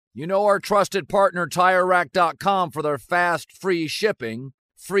You know our trusted partner TireRack.com for their fast, free shipping,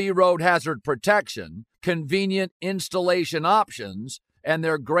 free road hazard protection, convenient installation options, and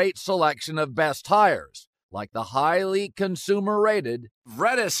their great selection of best tires, like the highly consumer-rated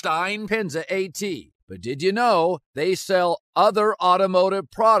Vredestein Pinza AT. But did you know they sell other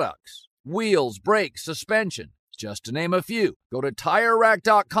automotive products? Wheels, brakes, suspension, just to name a few. Go to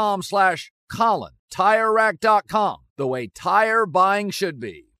TireRack.com/Colin. TireRack.com, the way tire buying should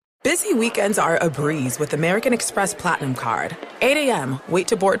be. Busy weekends are a breeze with American Express Platinum Card. 8 a.m., wait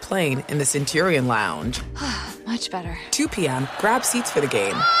to board plane in the Centurion Lounge. Much better. 2 p.m., grab seats for the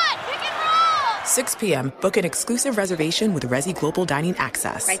game. 6 p.m., book an exclusive reservation with Resi Global Dining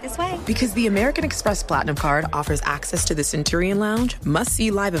Access. Right this way. Because the American Express Platinum Card offers access to the Centurion Lounge, must-see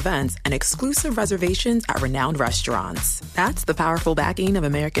live events, and exclusive reservations at renowned restaurants. That's the powerful backing of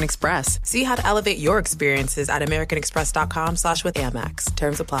American Express. See how to elevate your experiences at americanexpress.com/withAmex.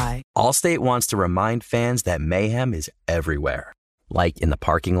 Terms apply. Allstate wants to remind fans that mayhem is everywhere. Like in the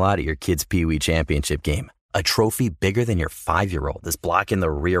parking lot at your kid's Pee Wee Championship game. A trophy bigger than your 5-year-old is blocking the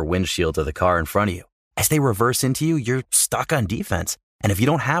rear windshield of the car in front of you. As they reverse into you, you're stuck on defense. And if you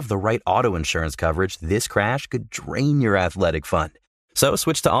don't have the right auto insurance coverage, this crash could drain your athletic fund. So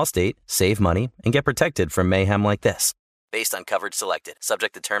switch to Allstate, save money, and get protected from mayhem like this. Based on coverage selected,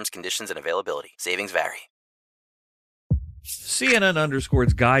 subject to terms, conditions, and availability. Savings vary.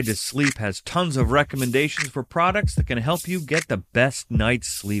 CNN_'s Guide to Sleep has tons of recommendations for products that can help you get the best night's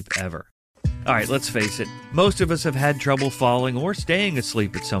sleep ever. All right, let's face it, most of us have had trouble falling or staying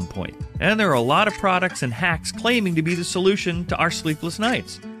asleep at some point, and there are a lot of products and hacks claiming to be the solution to our sleepless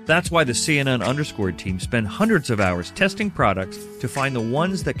nights. That's why the CNN_ team spend hundreds of hours testing products to find the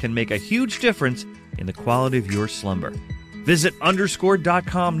ones that can make a huge difference in the quality of your slumber. Visit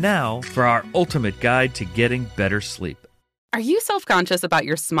underscore.com now for our ultimate guide to getting better sleep. Are you self-conscious about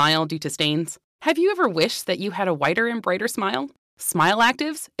your smile due to stains? Have you ever wished that you had a whiter and brighter smile? Smile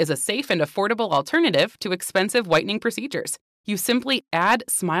Actives is a safe and affordable alternative to expensive whitening procedures. You simply add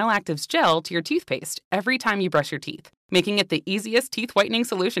Smile Actives gel to your toothpaste every time you brush your teeth, making it the easiest teeth whitening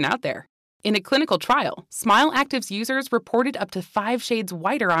solution out there. In a clinical trial, Smile Actives users reported up to 5 shades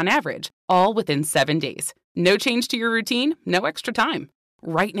whiter on average, all within 7 days. No change to your routine, no extra time.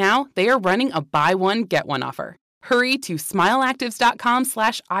 Right now, they are running a buy one, get one offer. Hurry to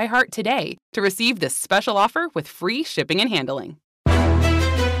smileactives.com/iHeart today to receive this special offer with free shipping and handling.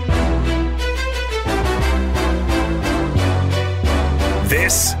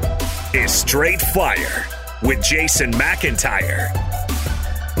 This is Straight Fire with Jason McIntyre.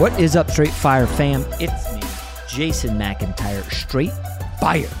 What is up, Straight Fire fam? It's me, Jason McIntyre, Straight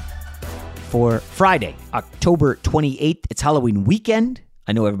Fire. For Friday, October 28th, it's Halloween weekend.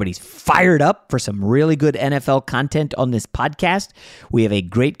 I know everybody's fired up for some really good NFL content on this podcast. We have a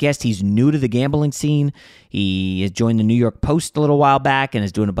great guest. He's new to the gambling scene. He has joined the New York Post a little while back and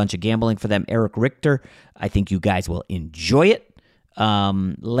is doing a bunch of gambling for them, Erich Richter. I think you guys will enjoy it.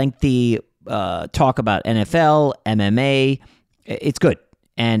 Lengthy talk about NFL, MMA. It's good.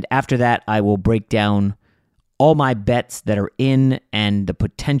 And after that, I will break down all my bets that are in and the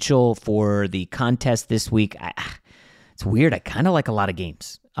potential for the contest this week. It's weird. I kind of like a lot of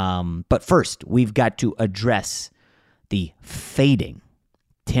games. But first, we've got to address the fading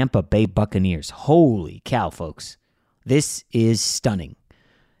Tampa Bay Buccaneers. Holy cow, folks. This is stunning.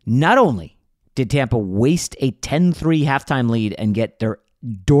 Not only did Tampa waste a 10-3 halftime lead and get their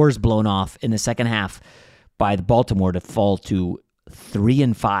doors blown off in the second half by the Baltimore to fall to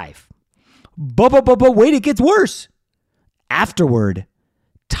 3-5. But wait, it gets worse. Afterward,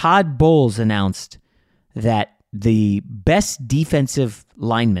 Todd Bowles announced that the best defensive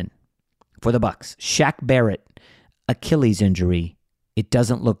lineman for the Bucs, Shaq Barrett, Achilles injury, it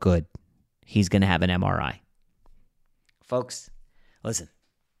doesn't look good. He's going to have an MRI. Folks, listen.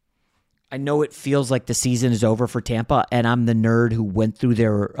 I know it feels like the season is over for Tampa, and I'm the nerd who went through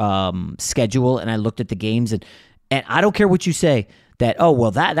their schedule, and I looked at the games, and I don't care what you say, that, oh,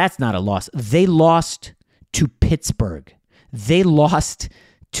 well, that's not a loss. They lost to Pittsburgh. They lost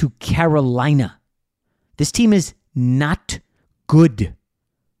to Carolina. This team is not good.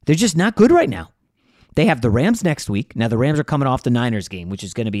 They're just not good right now. They have the Rams next week. Now, the Rams are coming off the Niners game, which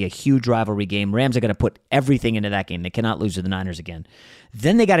is going to be a huge rivalry game. Rams are going to put everything into that game. They cannot lose to the Niners again.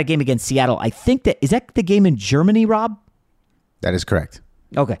 Then they got a game against Seattle. I think is that the game in Germany, Rob? That is correct.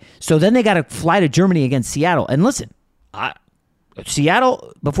 Okay. So then they got to fly to Germany against Seattle. And listen,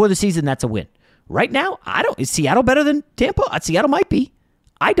 Seattle, before the season, that's a win. Right now, is Seattle better than Tampa? Seattle might be.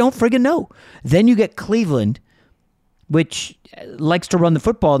 I don't friggin' know. Then you get Cleveland, which likes to run the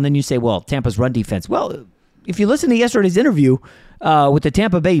football, and then you say, well, Tampa's run defense. Well, if you listen to yesterday's interview with the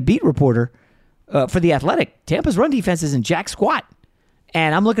Tampa Bay beat reporter for The Athletic, Tampa's run defense isn't jack squat.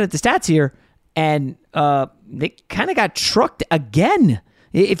 And I'm looking at the stats here, and they kind of got trucked again.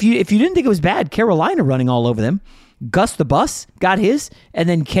 If you didn't think it was bad, Carolina running all over them. Gus the Bus got his, and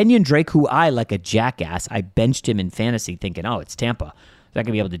then Kenyon Drake, who I, like a jackass, I benched him in fantasy thinking, oh, it's Tampa. They're not going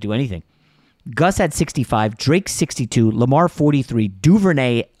to be able to do anything. Gus had 65, Drake 62, Lamar 43,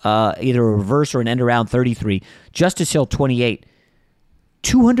 Duvernay either a reverse or an end around 33, Justice Hill 28,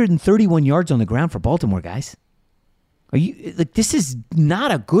 231 yards on the ground for Baltimore, guys. Are you like, this is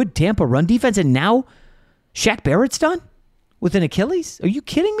not a good Tampa run defense, and now Shaq Barrett's done with an Achilles? Are you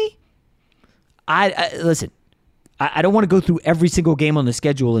kidding me? Listen, I don't want to go through every single game on the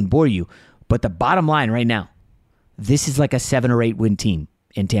schedule and bore you, but the bottom line right now, this is like a 7 or 8 win team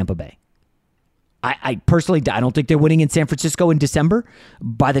in Tampa Bay. I personally, I don't think they're winning in San Francisco in December.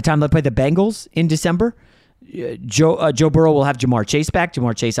 By the time they play the Bengals in December, Joe Burrow will have Jamar Chase back.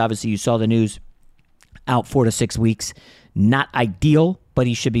 Jamar Chase, obviously, you saw the news, out 4 to 6 weeks. Not ideal, but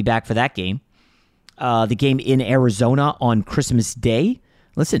he should be back for that game. The game in Arizona on Christmas Day.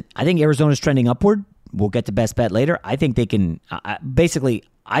 Listen, I think Arizona's trending upward. We'll get to best bet later. I think they can. Basically,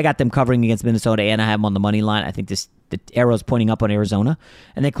 I got them covering against Minnesota, and I have them on the money line. I think the arrow's pointing up on Arizona.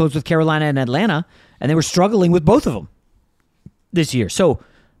 And they closed with Carolina and Atlanta, and they were struggling with both of them this year. So,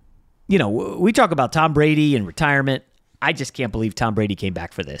 you know, we talk about Tom Brady and retirement. I just can't believe Tom Brady came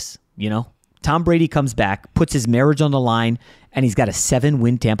back for this, you know? Tom Brady comes back, puts his marriage on the line, and he's got a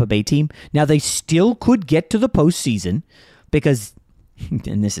 7-win Tampa Bay team. Now, they still could get to the postseason because,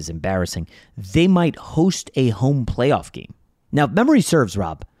 and this is embarrassing, they might host a home playoff game. Now, if memory serves,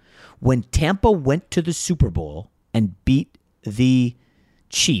 Rob, when Tampa went to the Super Bowl and beat the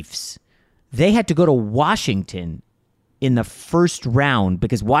Chiefs, they had to go to Washington in the first round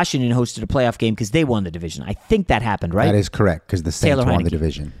because Washington hosted a playoff game because they won the division. I think that happened, right? That is correct, because the Saints won the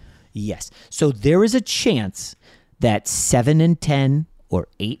division. Yes. So there is a chance that 7-10 or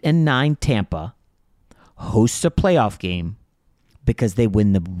 8-9 Tampa hosts a playoff game because they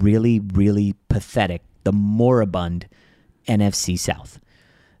win the really, really pathetic, the moribund NFC South.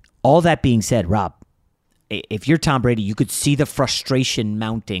 All that being said, Rob, if you're Tom Brady, you could see the frustration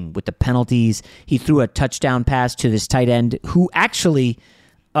mounting with the penalties. He threw a touchdown pass to this tight end who actually,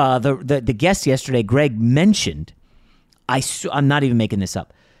 the guest yesterday, Greg, mentioned, I'm not even making this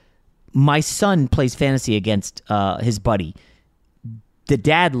up, my son plays fantasy against his buddy. The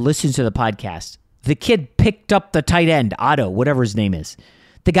dad listens to the podcast. The kid picked up the tight end, Otto, whatever his name is.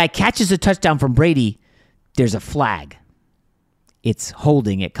 The guy catches a touchdown from Brady. There's a flag. It's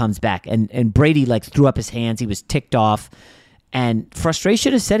holding. It comes back. And Brady like threw up his hands. He was ticked off. And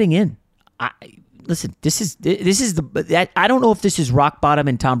frustration is setting in. Listen, this is I don't know if this is rock bottom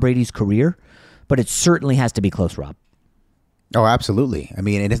in Tom Brady's career, but it certainly has to be close, Rob. Oh, absolutely. I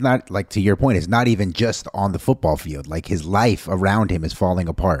mean, and it's not, like, to your point, it's not even just on the football field. Like, his life around him is falling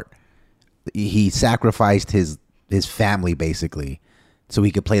apart. He sacrificed his family, basically, so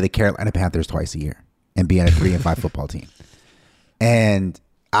he could play the Carolina Panthers twice a year and be on a 3-5 football team. And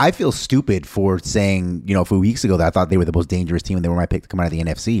I feel stupid for saying, you know, a few weeks ago that I thought they were the most dangerous team and they were my pick to come out of the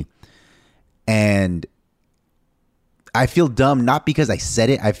NFC. And I feel dumb, not because I said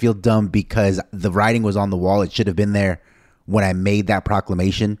it. I feel dumb because the writing was on the wall. It should have been there when I made that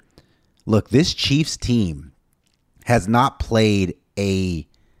proclamation. Look, this Chiefs team has not played a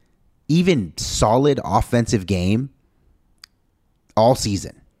even solid offensive game all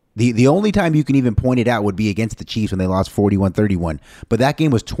season. The only time you can even point it out would be against the Chiefs when they lost 41-31. But that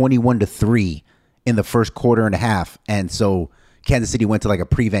game was 21-3 in the first quarter and a half. And so Kansas City went to like a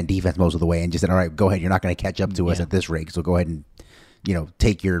prevent defense most of the way and just said, all right, go ahead. You're not going to catch up to us at this rate. So go ahead and, you know,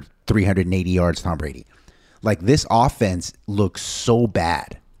 take your 380 yards, Tom Brady. Like, this offense looks so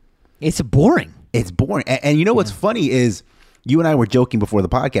bad. It's boring. It's boring. And you know what's funny is you and I were joking before the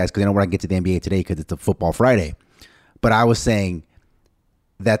podcast because I know we're going to get to the NBA today because it's a football Friday. But I was saying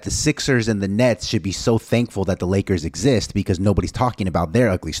that the Sixers and the Nets should be so thankful that the Lakers exist because nobody's talking about their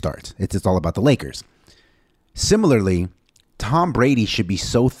ugly starts. It's just all about the Lakers. Similarly, Tom Brady should be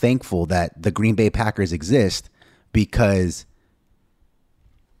so thankful that the Green Bay Packers exist because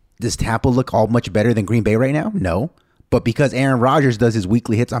does Tampa look all much better than Green Bay right now? No. But because Aaron Rodgers does his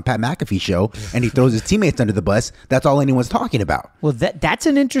weekly hits on Pat McAfee show and he throws his teammates under the bus, that's all anyone's talking about. Well, that's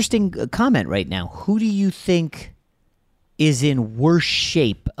an interesting comment right now. Who do you think is in worse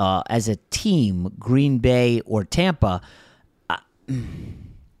shape as a team, Green Bay or Tampa?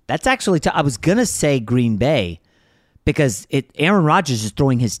 That's actually I was going to say Green Bay because Aaron Rodgers is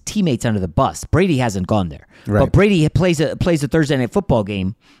throwing his teammates under the bus. Brady hasn't gone there. Right. But Brady plays a Thursday night football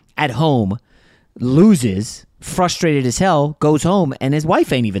game at home loses, frustrated as hell, goes home, and his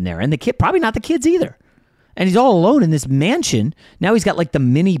wife ain't even there. And the kid, probably not the kids either. And he's all alone in this mansion. Now he's got like the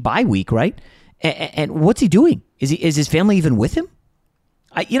mini bye week, right? And what's he doing? Is his family even with him?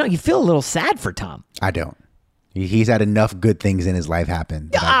 You feel a little sad for Tom. I don't. He's had enough good things in his life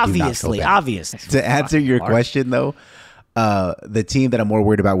happen. Obviously. To answer your question, though, the team that I'm more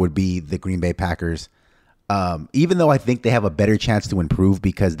worried about would be the Green Bay Packers. Even though I think they have a better chance to improve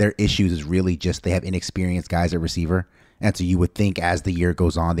because their issues is really just they have inexperienced guys at receiver. And so you would think as the year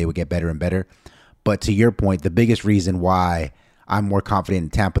goes on, they would get better and better. But to your point, the biggest reason why I'm more confident in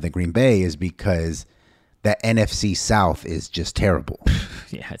Tampa than Green Bay is because that NFC South is just terrible.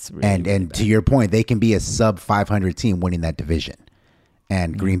 Yeah, it's really and to your point, they can be a sub 500 team winning that division.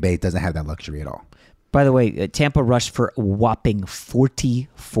 And Green Bay doesn't have that luxury at all. By the way, Tampa rushed for a whopping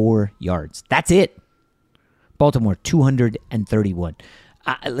 44 yards. That's it. Baltimore, 231.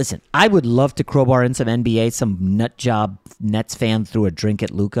 Listen, I would love to crowbar in some NBA. Some nut job Nets fan threw a drink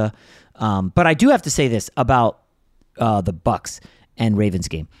at Luka. But I do have to say this about the Bucs and Ravens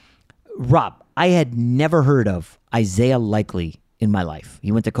game. Rob, I had never heard of Isaiah Likely in my life.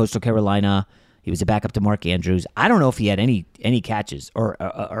 He went to Coastal Carolina. He was a backup to Mark Andrews. I don't know if he had any catches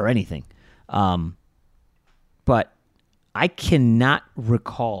or anything. But I cannot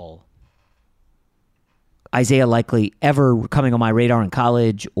recall Isaiah Likely ever coming on my radar in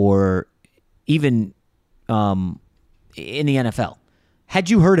college or even in the NFL. Had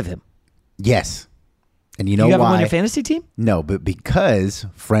you heard of him? Yes. And you know why? You have why? him on your fantasy team? No, but because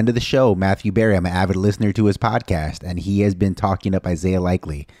friend of the show, Matthew Berry, I'm an avid listener to his podcast, and he has been talking up Isaiah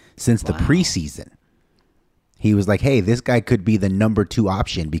Likely since the preseason. He was like, hey, this guy could be the number 2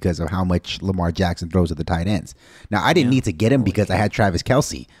 option because of how much Lamar Jackson throws at the tight ends. Now, I didn't need to get him because I had Travis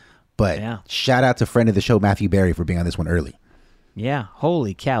Kelce, but shout out to friend of the show, Matthew Berry, for being on this one early. Yeah,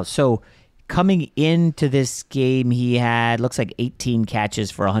 holy cow. So coming into this game, he had, looks like 18 catches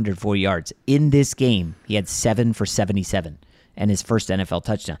for 104 yards. In this game, he had 7 for 77 and his first NFL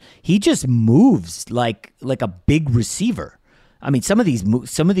touchdown. He just moves like a big receiver. I mean, some of these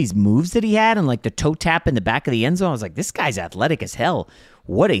moves that he had and like the toe tap in the back of the end zone, I was like, this guy's athletic as hell.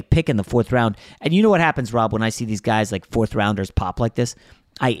 What a pick in the 4th round. And you know what happens, Rob, when I see these guys like 4th rounders pop like this?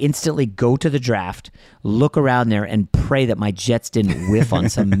 I instantly go to the draft, look around there, and pray that my Jets didn't whiff on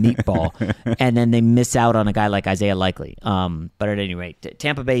some meatball, and then they miss out on a guy like Isaiah Likely. But at any rate,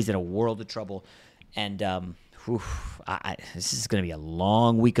 Tampa Bay's in a world of trouble, and this is going to be a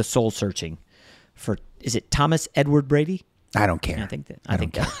long week of soul searching for. Is it Thomas Edward Brady? I don't care. I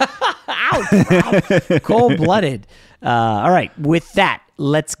think that. Ouch! Cold-blooded. All right. With that,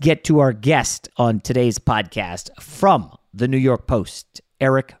 let's get to our guest on today's podcast from the New York Post,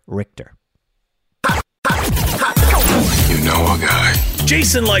 Erich Richter. You know a guy.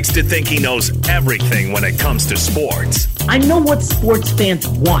 Jason likes to think he knows everything when it comes to sports. I know what sports fans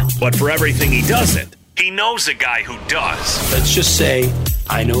want. But for everything he doesn't, he knows a guy who does. Let's just say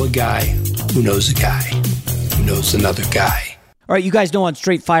I know a guy who knows a guy who knows another guy. All right, you guys know on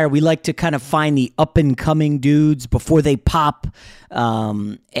Straight Fire, we like to kind of find the up-and-coming dudes before they pop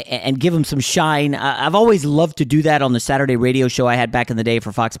and give them some shine. I've always loved to do that on the Saturday radio show I had back in the day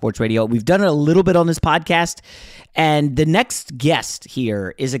for Fox Sports Radio. We've done it a little bit on this podcast. And the next guest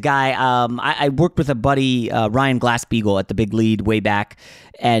here is a guy, I worked with a buddy, Ryan Glass-Beagle at the Big Lead way back.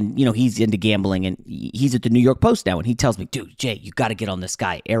 And, you know, he's into gambling, and he's at the New York Post now. And he tells me, dude, Jay, you got to get on this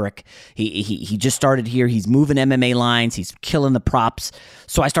guy, Erich. He just started here. He's moving MMA lines. He's killing the props.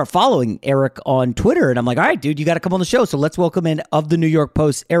 So I start following Erich on Twitter, and I'm like, all right, dude, you got to come on the show. So let's welcome in of the New York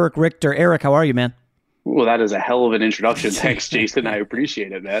Post, Erich Richter. Erich, how are you, man? Well, that is a hell of an introduction. Thanks, Jason. I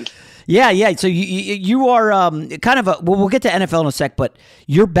appreciate it, man. Yeah. So you are kind of we'll get to NFL in a sec, but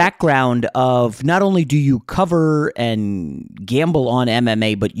your background of not only do you cover and gamble on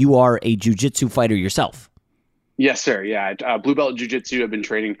MMA, but you are a jiu-jitsu fighter yourself. Yes, sir. Yeah. Blue belt in jiu-jitsu. I've been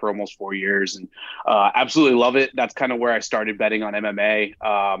training for almost 4 years and absolutely love it. That's kind of where I started betting on MMA.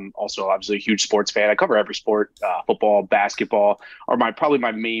 Also, obviously a huge sports fan. I cover every sport, football, basketball, are probably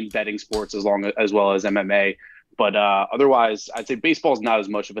my main betting sports as well as MMA. But otherwise, I'd say baseball is not as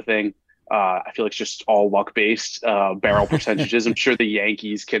much of a thing. I feel like it's just all luck-based barrel percentages. I'm sure the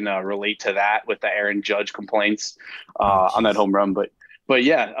Yankees can relate to that with the Aaron Judge complaints on that home run. But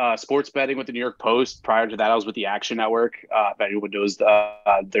yeah, sports betting with the New York Post. Prior to that, I was with the Action Network. If anyone knows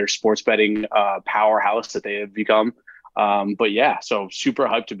their sports betting powerhouse that they have become. But yeah, so super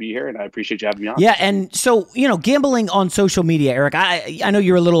hyped to be here, and I appreciate you having me on. Yeah, and so, gambling on social media, Eric, I know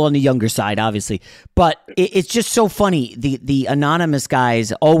you're a little on the younger side, obviously, but it's just so funny. The anonymous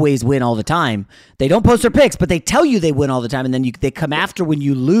guys always win all the time. They don't post their picks, but they tell you they win all the time, and then they come after when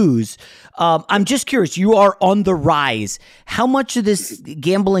you lose. I'm just curious, you are on the rise. How much of this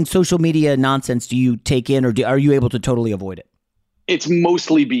gambling social media nonsense do you take in, or are you able to totally avoid it? It's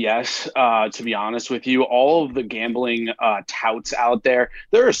mostly BS, to be honest with you. All of the gambling touts out there,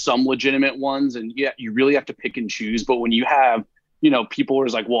 there are some legitimate ones, and yeah, you really have to pick and choose. But when you have, people are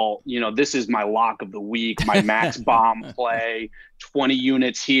like, well, this is my lock of the week, my max bomb play, 20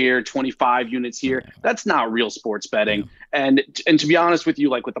 units here, 25 units here. That's not real sports betting. And to be honest with you,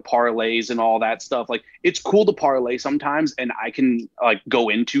 like with the parlays and all that stuff, like it's cool to parlay sometimes. And I can like go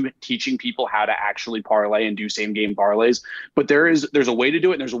into teaching people how to actually parlay and do same game parlays. But there's a way to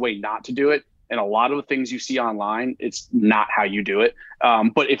do it and there's a way not to do it. And a lot of the things you see online, it's not how you do it.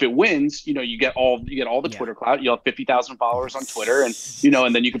 But if it wins, you get all the Twitter clout. You'll have 50,000 followers on Twitter, and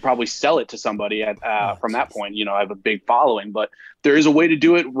and then you could probably sell it to somebody from that point. I have a big following, but there is a way to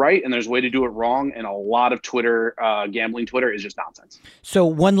do it right, and there's a way to do it wrong. And a lot of Twitter, gambling Twitter, is just nonsense. So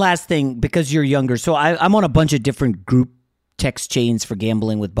one last thing, because you're younger, so I'm on a bunch of different group text chains for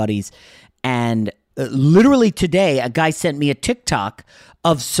gambling with buddies, and literally today, a guy sent me a TikTok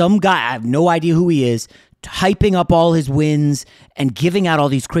of some guy, I have no idea who he is, hyping up all his wins and giving out all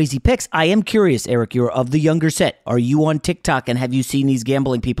these crazy picks. I am curious, Eric, you're of the younger set. Are you on TikTok, and have you seen these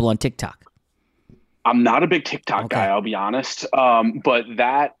gambling people on TikTok? I'm not a big TikTok guy, I'll be honest. But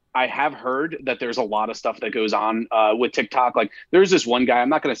that I have heard that there's a lot of stuff that goes on with TikTok. Like there's this one guy, I'm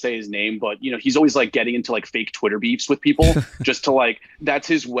not going to say his name, but he's always like getting into like fake Twitter beefs with people just to like, that's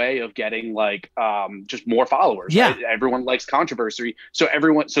his way of getting like just more followers. Yeah. Right? Everyone likes controversy. So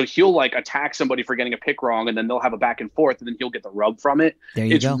he'll like attack somebody for getting a pick wrong, and then they'll have a back and forth, and then he'll get the rub from it. There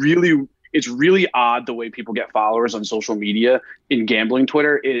you go. It's really odd the way people get followers on social media in gambling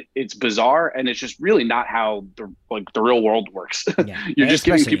Twitter. It's bizarre, and it's just really not how the real world works. Yeah. You're just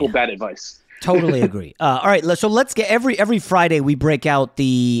giving people bad advice. Totally agree. All right, so let's get every Friday we break out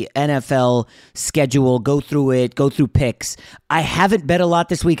the NFL schedule, go through picks. I haven't bet a lot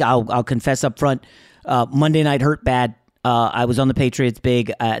this week. I'll confess up front. Monday night hurt bad. I was on the Patriots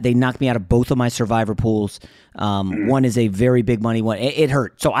big. They knocked me out of both of my survivor pools. One is a very big money one. It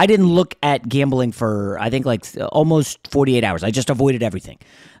hurt. So I didn't look at gambling for, I think, like almost 48 hours. I just avoided everything.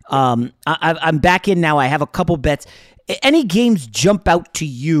 I'm back in now. I have a couple bets. Any games jump out to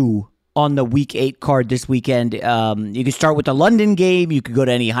you on the Week 8 card this weekend? You can start with the London game. You could go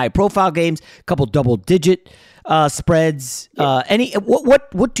to any high-profile games, a couple double-digit spreads.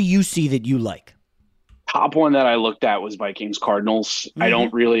 What do you see that you like? Top one that I looked at was Vikings Cardinals. Mm-hmm.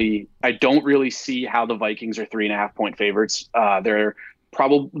 I don't really see how the Vikings are 3.5 point favorites.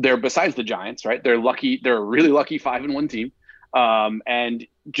 They're besides the Giants, right? They're lucky. They're a really lucky 5-1 team. And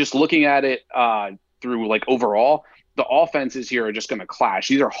just looking at it through like overall, the offenses here are just going to clash.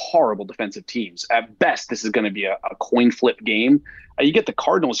 These are horrible defensive teams. At best, this is going to be a coin flip game. You get the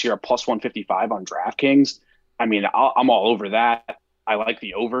Cardinals here at plus 155 on DraftKings. I mean, I'm all over that. I like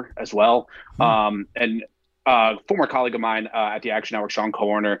the over as well. And former colleague of mine at the Action Network, Sean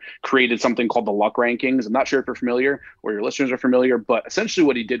Corner, created something called the Luck Rankings. I'm not sure if you're familiar or your listeners are familiar, but essentially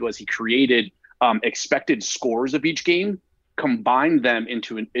what he did was he created expected scores of each game, combined them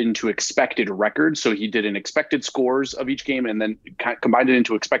into expected records. So he did an expected scores of each game and then combined it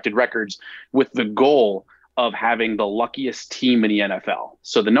into expected records with the goal of having the luckiest team in the NFL.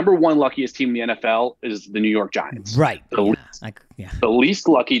 So the number one luckiest team in the NFL is the New York Giants. Right. The least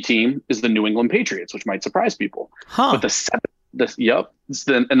lucky team is the New England Patriots, which might surprise people. But the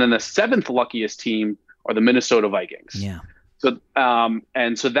seventh luckiest team are the Minnesota Vikings. Yeah. So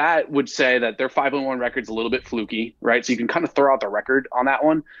so that would say that their 5-1 record's a little bit fluky, right? So you can kind of throw out the record on that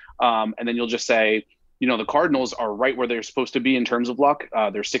one. And then you'll just say, the Cardinals are right where they're supposed to be in terms of luck.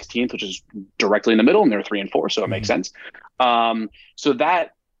 They're 16th, which is directly in the middle, and they're 3-4, so it makes sense. So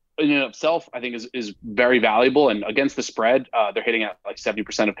that in and of itself, I think is very valuable. And against the spread, they're hitting at like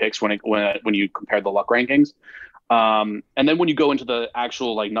 70% of picks when you compare the luck rankings. And then when you go into the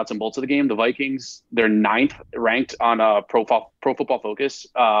actual like nuts and bolts of the game, the Vikings, they're 9th ranked on Pro Football Focus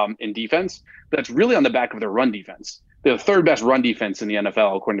in defense. But that's really on the back of their run defense. They're the third best run defense in the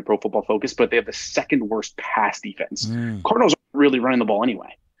NFL, according to Pro Football Focus, but they have the second worst pass defense. Cardinals aren't really running the ball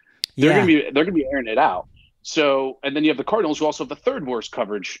anyway. They're gonna be airing it out. So, and then you have the Cardinals, who also have the third worst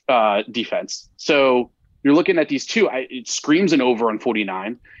coverage defense. So you're looking at these two. It screams an over on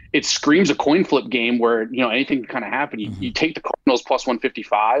 49. It screams a coin flip game where anything can kind of happen. You take the Cardinals plus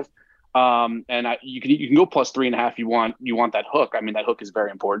 155. You can go plus 3.5. You want that hook. I mean, that hook is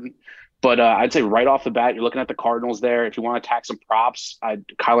very important. But I'd say right off the bat, you're looking at the Cardinals there. If you want to attack some props,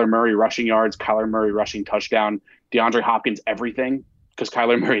 Kyler Murray rushing yards, Kyler Murray rushing touchdown, DeAndre Hopkins everything, because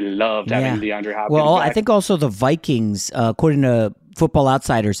Kyler Murray loved having DeAndre Hopkins. Well, back. I think also the Vikings, according to Football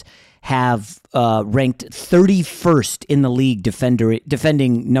Outsiders, have ranked 31st in the league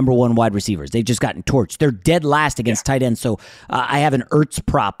defending number one wide receivers. They've just gotten torched. They're dead last against tight ends. So I have an Ertz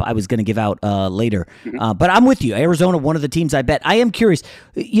prop I was going to give out later. But I'm with you. Arizona, one of the teams I bet. I am curious.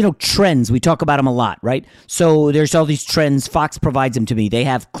 Trends. We talk about them a lot, right? So there's all these trends. Fox provides them to me. They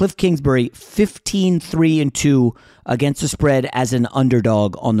have Cliff Kingsbury 15-3-2 against the spread as an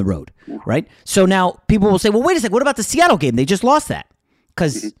underdog on the road, right? So now people will say, well, wait a second. What about the Seattle game? They just lost that.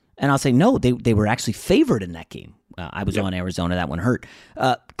 And I'll say, no, they were actually favored in that game. I was on Arizona. That one hurt.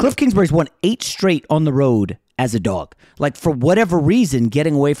 Cliff Kingsbury's won 8 straight on the road as a dog. Like, for whatever reason,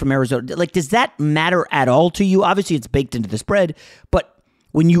 getting away from Arizona. Like, does that matter at all to you? Obviously, it's baked into the spread. But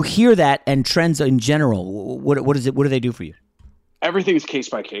when you hear that and trends in general, what do they do for you? Everything is case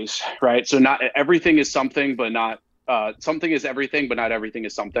by case, right? So not everything is something, but not something is everything, but not everything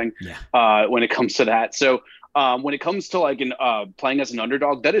is something. When it comes to that. So when it comes to playing as an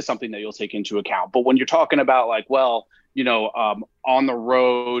underdog, that is something that you'll take into account. But when you're talking about on the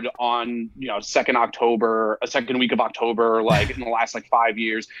road on, second week of October, in the last 5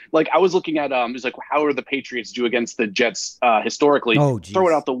 years, I was looking at, it's how are the Patriots do against the Jets historically? Throw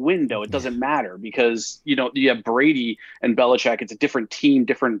it out the window. It doesn't matter because, you have Brady and Belichick. It's a different team,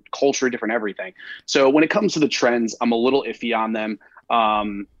 different culture, different everything. So when it comes to the trends, I'm a little iffy on them.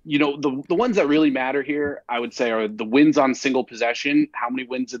 The ones that really matter here, I would say, are the wins on single possession. How many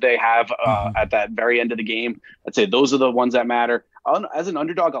wins did they have at that very end of the game? I'd say those are the ones that matter. As an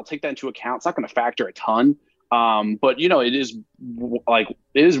underdog, I'll take that into account. It's not going to factor a ton, but it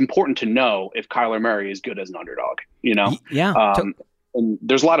is important to know if Kyler Murray is good as an underdog. And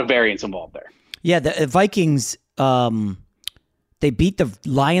there's a lot of variance involved there. Yeah, the Vikings. They beat the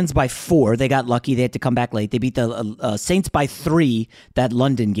Lions by 4. They got lucky. They had to come back late. They beat the Saints by 3, that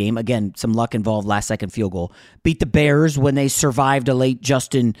London game. Again, some luck involved, last-second field goal. Beat the Bears when they survived a late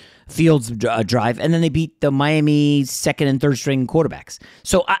Justin Fields drive. And then they beat the Miami second- and third-string quarterbacks.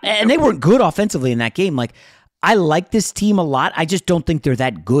 So, and they weren't good offensively in that game. I like this team a lot. I just don't think they're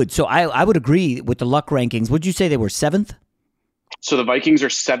that good. So I would agree with the luck rankings. Would you say they were 7th? So the Vikings are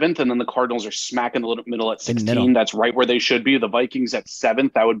 7th, and then the Cardinals are smack in the middle at 16. That's right where they should be. The Vikings at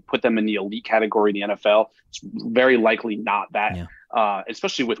 7th, I would put them in the elite category in the NFL. It's very likely not that,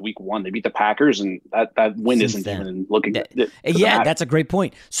 especially with week 1. They beat the Packers, and that win isn't even looking good. Yeah, that's a great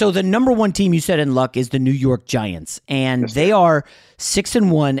point. So the number 1 team you said in luck is the New York Giants, and they are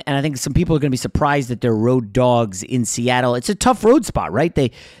 6-1, and I think some people are going to be surprised that they're road dogs in Seattle. It's a tough road spot, right? They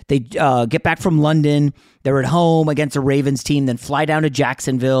get back from London. They're at home against a Ravens team, then fly down to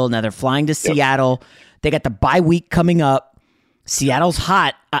Jacksonville. Now they're flying to Seattle. They got the bye week coming up. Seattle's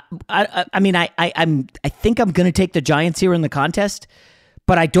hot. I think I'm going to take the Giants here in the contest,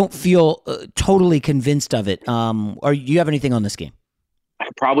 but I don't feel totally convinced of it. Or do you have anything on this game? I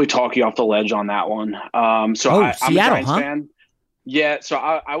could probably talk you off the ledge on that one. I'm Seattle, a Giants fan. Yeah, so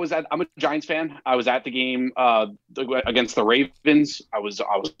I'm a Giants fan. I was at the game against the Ravens. I was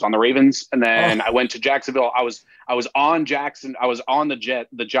on the Ravens, and then I went to Jacksonville. I was on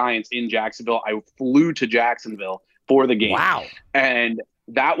the Giants in Jacksonville. I flew to Jacksonville for the game. Wow. And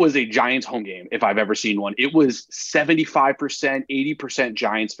that was a Giants home game if I've ever seen one. It was 75%, 80%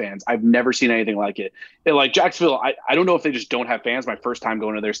 Giants fans. I've never seen anything like it. Jacksonville, I don't know if they just don't have fans. My first time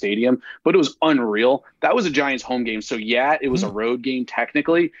going to their stadium, but it was unreal. That was a Giants home game. So yeah, it was a road game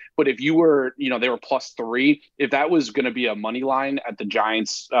technically, but if you were, they were +3, if that was going to be a money line at the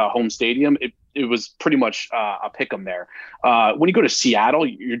Giants home stadium, it was pretty much a pick 'em there. When you go to Seattle,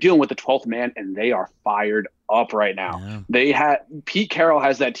 you're dealing with the 12th man, and they are fired up right now. Yeah. Pete Carroll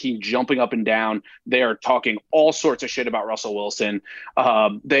has that team jumping up and down. They are talking all sorts of shit about Russell Wilson.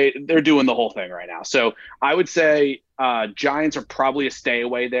 They're doing the whole thing right now. So I would say Giants are probably a stay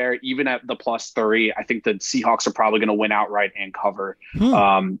away there, even at the +3. I think the Seahawks are probably going to win outright and cover.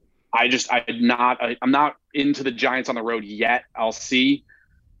 I'm not into the Giants on the road yet. I'll see.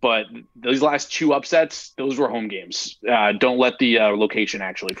 But those last 2 upsets, those were home games. Don't let the location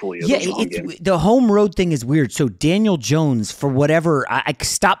actually fool you. Yeah, the home road thing is weird. So Daniel Jones, for whatever, I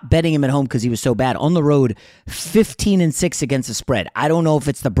stopped betting him at home because he was so bad. On the road, 15-6 against the spread. I don't know if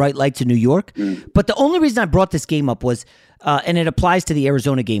it's the bright lights in New York, but the only reason I brought this game up was, and it applies to the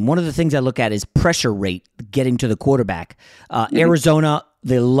Arizona game. One of the things I look at is pressure rate getting to the quarterback. Arizona,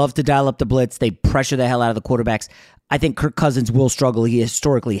 they love to dial up the blitz. They pressure the hell out of the quarterbacks. I think Kirk Cousins will struggle. He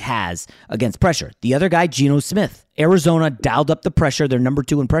historically has against pressure. The other guy, Geno Smith. Arizona dialed up the pressure. They're number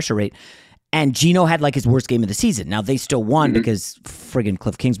 2 in pressure rate. And Geno had like his worst game of the season. Now, they still won because friggin'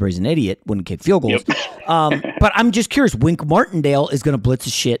 Cliff Kingsbury's an idiot, wouldn't kick field goals. But I'm just curious. Wink Martindale is going to blitz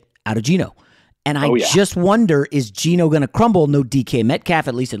the shit out of Geno. And I just wonder, is Geno going to crumble? No DK Metcalf.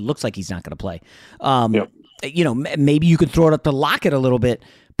 At least it looks like he's not going to play. Maybe you could throw it up to Lockett a little bit.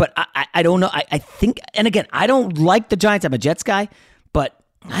 But I don't know. I think, and again, I don't like the Giants. I'm a Jets guy. But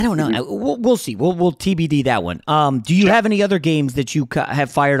I don't know. We'll see. We'll TBD that one. Do you have any other games that you have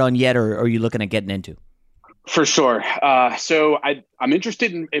fired on yet, or are you looking at getting into? For sure. So I'm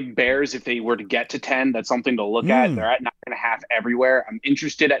interested in Bears if they were to get to 10. That's something to look at. They're at 9.5 everywhere. I'm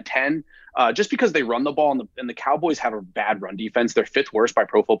interested at 10 just because they run the ball and the Cowboys have a bad run defense. They're 5th worst by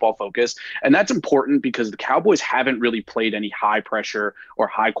Pro Football Focus. And that's important because the Cowboys haven't really played any high pressure or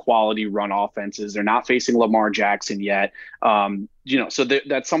high quality run offenses. They're not facing Lamar Jackson yet. So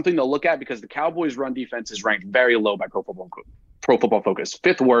that's something to look at because the Cowboys run defense is ranked very low by Pro Football Focus.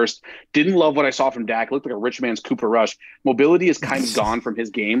 5th worst. Didn't love what I saw from Dak. Looked like a rich man's Cooper Rush. Mobility is kind of gone from his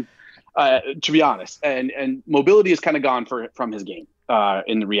game, to be honest. And mobility is kind of gone from his game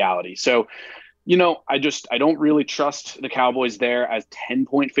in the reality. So, I don't really trust the Cowboys there as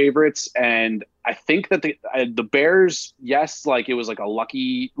 10-point favorites. And I think that the Bears, yes, like it was like a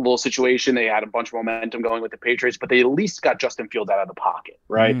lucky little situation. They had a bunch of momentum going with the Patriots, but they at least got Justin Fields out of the pocket,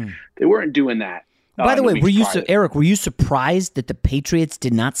 right? They weren't doing that. By the way, Eric, were you surprised that the Patriots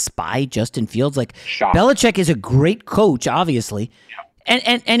did not spy Justin Fields? Like, shocked. Belichick is a great coach, obviously,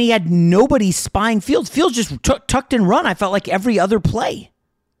 and he had nobody spying Fields. Fields just tucked and run. I felt like every other play.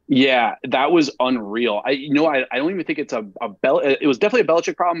 Yeah, that was unreal. I don't even think it's it was definitely a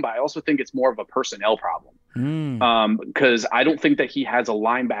Belichick problem, but I also think it's more of a personnel problem. Because I don't think that he has a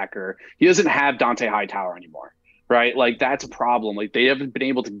linebacker. He doesn't have Dante Hightower anymore. Right? Like that's a problem. Like they haven't been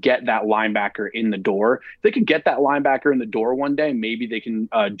able to get that linebacker in the door. If they could get that linebacker in the door one day, maybe they can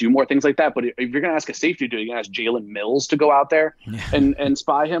do more things like that. But if you're going to ask a safety dude, you're going to ask Jalen Mills to go out there and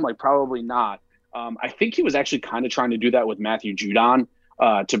spy him? Like probably not. I think he was actually kind of trying to do that with Matthew Judon.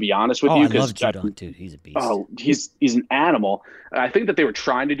 To be honest with you, I love Judon, dude. He's a beast. Oh, he's an animal. I think that they were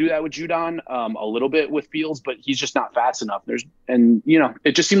trying to do that with Judon a little bit with Fields, but he's just not fast enough.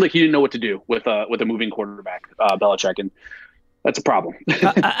 It just seemed like he didn't know what to do with a moving quarterback, Belichick, and that's a problem.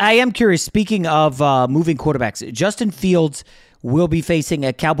 I am curious. Speaking of moving quarterbacks, Justin Fields will be facing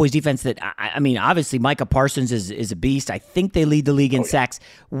a Cowboys defense that, I mean, obviously Micah Parsons is a beast. I think they lead the league in sacks.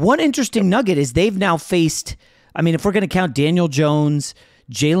 One interesting nugget is they've now faced, I mean, if we're going to count Daniel Jones,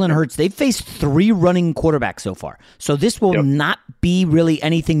 Jalen Hurts, they've faced 3 running quarterbacks so far. So this will not be really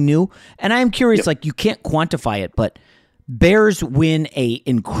anything new. And I am curious, like you can't quantify it, but Bears win a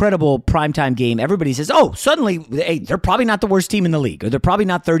incredible primetime game. Everybody says, oh, suddenly hey, they're probably not the worst team in the league, or they're probably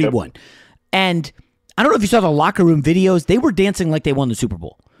not 31. And I don't know if you saw the locker room videos. They were dancing like they won the Super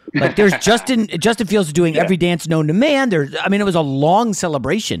Bowl. Like there's Justin Fields doing every dance known to man. It was a long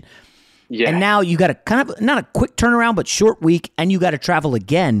celebration. Yeah. And now you got a kind of, not a quick turnaround, but short week, and you got to travel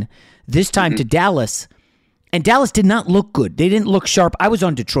again, this time to Dallas. And Dallas did not look good. They didn't look sharp. I was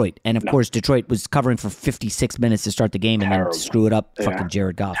on Detroit, and of course, Detroit was covering for 56 minutes to start the game and then screw it up, fucking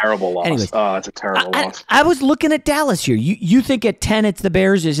Jared Goff. Terrible loss. Anyways, that's a terrible loss. I was looking at Dallas here. You think at 10 it's the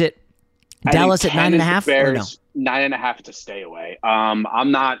Bears? Is it Dallas at 9.5? Or no? 9.5 to stay away.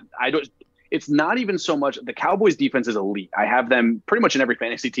 It's not even so much the Cowboys defense is elite. I have them pretty much in every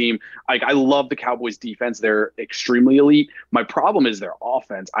fantasy team. Like I love the Cowboys defense. They're extremely elite. My problem is their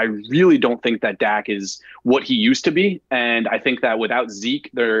offense. I really don't think that Dak is what he used to be. And I think that without Zeke,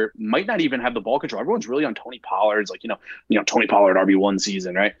 they might not even have the ball control. Everyone's really on Tony Pollard's like, Tony Pollard RB1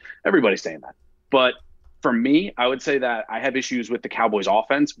 season, right? Everybody's saying that. But for me, I would say that I have issues with the Cowboys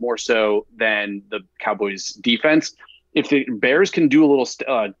offense more so than the Cowboys defense. If the Bears can do a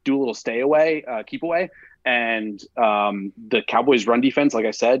little stay away, keep away, and the Cowboys run defense, like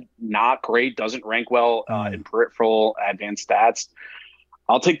I said, not great, doesn't rank well in peripheral advanced stats.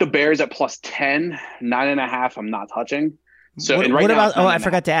 I'll take the Bears at plus 10, 9.5. I'm not touching. So what about? I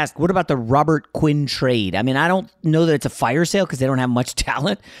forgot to ask. What about the Robert Quinn trade? I mean, I don't know that it's a fire sale because they don't have much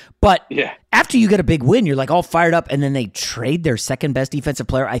talent. But after you get a big win, you're like all fired up, and then they trade their second best defensive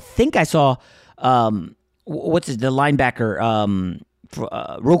player. I think I saw. The linebacker,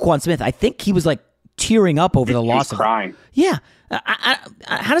 Roquan Smith. I think he was like tearing up over the loss. He was crying. Yeah.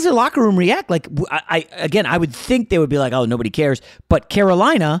 How does the locker room react? Like, I would think they would be like, oh, nobody cares. But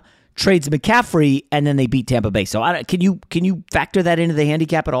Carolina trades McCaffrey, and then they beat Tampa Bay. So can you factor that into the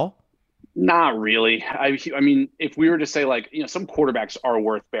handicap at all? Not really. I mean, if we were to say like, some quarterbacks are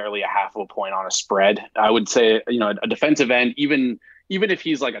worth barely a half of a point on a spread. I would say, a defensive end, even if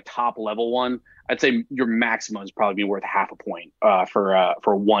he's like a top level one, I'd say your maximum is probably be worth half a point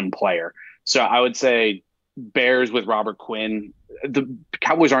for one player. So I would say Bears with Robert Quinn. The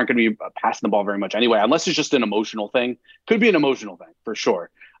Cowboys aren't going to be passing the ball very much anyway, unless it's just an emotional thing. Could be an emotional thing for sure.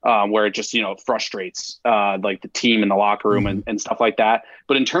 Where it just, frustrates like the team in the locker room and stuff like that.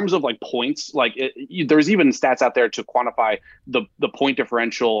 But in terms of like points, like there's even stats out there to quantify the point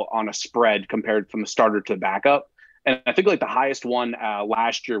differential on a spread compared from the starter to the backup. And I think like the highest one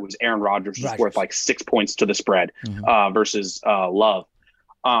last year was Aaron Rodgers was worth like 6 points to the spread versus Love.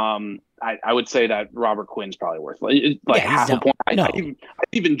 I would say that Robert Quinn's probably worth like half a point. I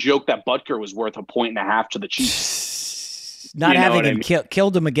even joked that Butker was worth 1.5 to the Chiefs. Not having him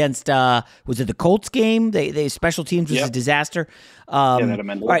killed him against was it the Colts game? They special teams was a disaster. All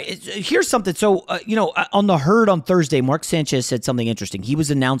right, here's something. So on the Herd on Thursday, Mark Sanchez said something interesting. He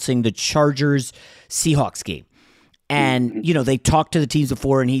was announcing the Chargers Seahawks game, and they talked to the teams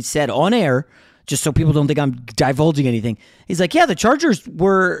before, and he said on air, just so people don't think I'm divulging anything, he's like, yeah, the Chargers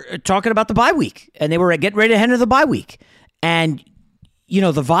were talking about the bye week, and they were getting ready to enter the bye week, and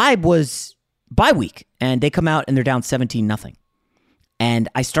the vibe was bye week, and they come out and they're down 17-0. And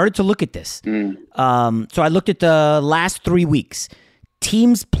I started to look at this. So I looked at the last 3 weeks.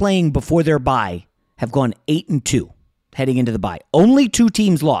 Teams playing before their bye have gone 8-2 heading into the bye. Only 2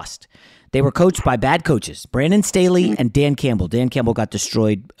 teams lost. They were coached by bad coaches, Brandon Staley and Dan Campbell. Dan Campbell got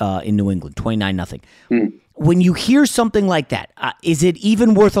destroyed in New England, 29-0. When you hear something like that, is it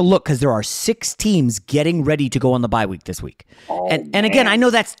even worth a look? Because there are 6 teams getting ready to go on the bye week this week. And again, I know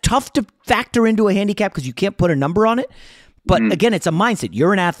that's tough to factor into a handicap because you can't put a number on it. But again, it's a mindset.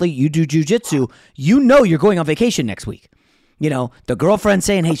 You're an athlete. You do jujitsu. You're going on vacation next week. The girlfriend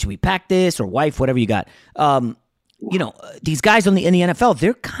saying, hey, should we pack this? Or wife, whatever you got. These guys in the NFL,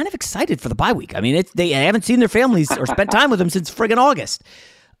 they're kind of excited for the bye week. I mean, they haven't seen their families or spent time with them since friggin' August.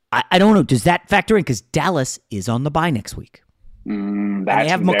 I don't know. Does that factor in? Because Dallas is on the bye next week. And they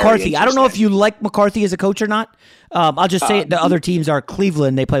have McCarthy. I don't know if you like McCarthy as a coach or not. I'll just say the other teams are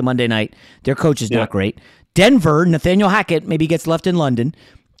Cleveland. They play Monday night. Their coach is not great. Denver, Nathaniel Hackett maybe gets left in London.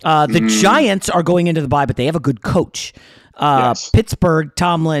 The Giants are going into the bye, but they have a good coach. Pittsburgh,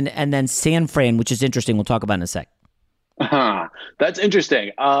 Tomlin, and then San Fran, which is interesting. We'll talk about in a sec. That's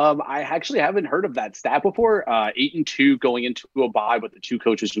interesting. I actually haven't heard of that stat before. 8-2 going into a bye, but the 2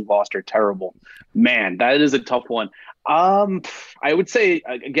 coaches who lost are terrible. Man, that is a tough one. I would say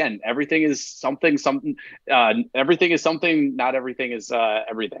again, everything is something. Everything is something. Not everything is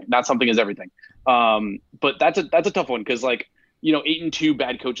everything. Not something is everything. But that's a tough one because 8-2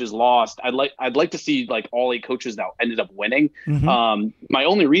 bad coaches lost. I'd like to see like all 8 coaches that ended up winning. My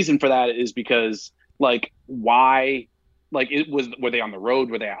only reason for that is because why. Were they on the road?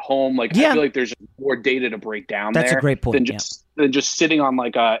 Were they at home? I feel like there's more data to break down. That's there a great point. Than just sitting on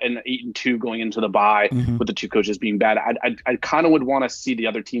an 8-2 going into the bye with the 2 coaches being bad. I kind of would want to see the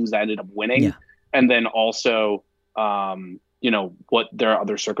other teams that ended up winning, and then also, what their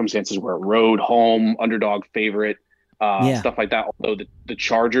other circumstances were: road, home, underdog, favorite, stuff like that. Although the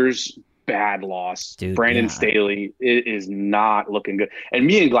Chargers. Bad loss. Dude, Brandon Staley, it is not looking good. And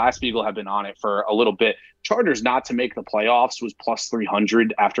me and Glass-Steagall have been on it for a little bit. Chargers not to make the playoffs was plus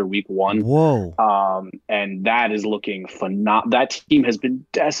 300 after week 1. Whoa. And that is looking phenomenal. That team has been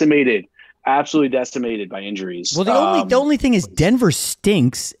decimated, absolutely decimated by injuries. Well, the only thing is Denver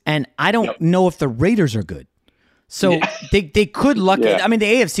stinks, and I don't know if the Raiders are good. So they could luck. I mean,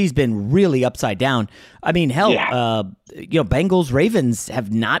 the AFC's been really upside down. I mean, hell, Bengals, Ravens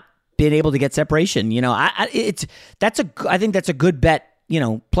have not been able to get separation. I think that's a good bet.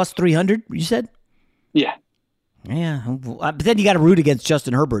 Plus 300. You said, yeah. But then you got to root against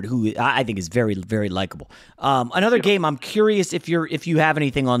Justin Herbert, who I think is very, very likable. Another game. I'm curious if you have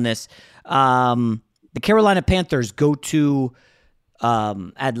anything on this. The Carolina Panthers go to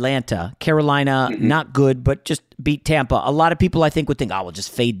Atlanta. Carolina, not good, but just beat Tampa. A lot of people, I think, would think, we'll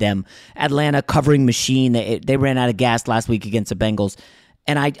just fade them. Atlanta covering machine. They ran out of gas last week against the Bengals.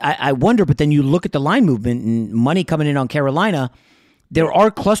 And I wonder, but then you look at the line movement and money coming in on Carolina, there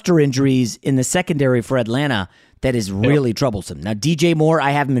are cluster injuries in the secondary for Atlanta that is really troublesome. Now, DJ Moore, I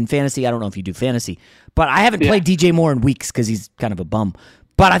have him in fantasy. I don't know if you do fantasy, but I haven't played DJ Moore in weeks because he's kind of a bum.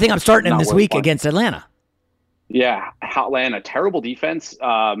 But I think I'm starting him this week against Atlanta. Yeah, Atlanta, terrible defense.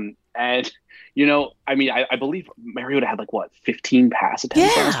 And, I believe Mariota had 15 pass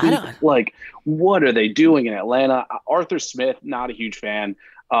attempts last week. What are they doing in Atlanta? Arthur Smith, not a huge fan.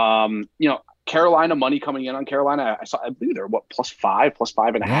 Carolina money coming in on Carolina. I believe they're +5,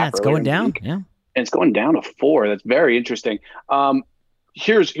 +5.5. Yeah, it's going down. Yeah, and it's going down to 4. That's very interesting.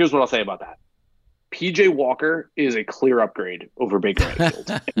 Here's what I'll say about that. PJ Walker is a clear upgrade over Baker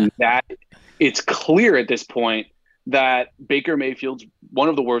Mayfield. And that it's clear at this point that Baker Mayfield's one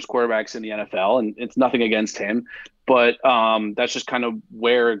of the worst quarterbacks in the NFL, and it's nothing against him, but that's just kind of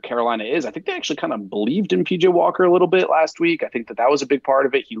where Carolina is. I think they actually kind of believed in PJ Walker a little bit last week. I think that was a big part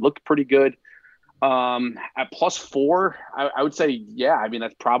of it. He looked pretty good. At +4, I would say, yeah, I mean,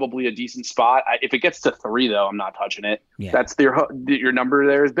 that's probably a decent spot. If it gets to 3, though, I'm not touching it. Yeah. That's your number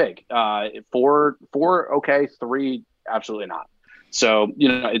there is big. 4, okay. 3, absolutely not. So,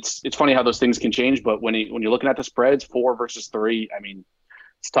 it's funny how those things can change, but when you're looking at the spreads, 4 versus 3, I mean,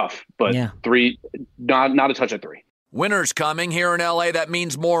 it's tough, but 3, not a touch at 3. Winter's coming. Here in LA, that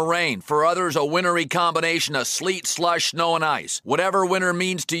means more rain. For others, a wintry combination of sleet, slush, snow, and ice. Whatever winter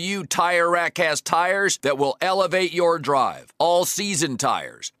means to you, Tire Rack has tires that will elevate your drive. All-season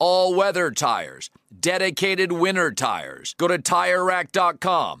tires, all-weather tires, dedicated winter tires. Go to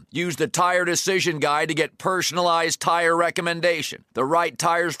TireRack.com. Use the Tire Decision Guide to get personalized tire recommendation. The right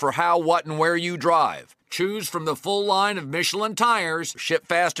tires for how, what, and where you drive. Choose from the full line of Michelin tires, ship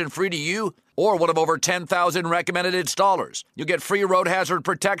fast and free to you, or one of over 10,000 recommended installers. You'll get free road hazard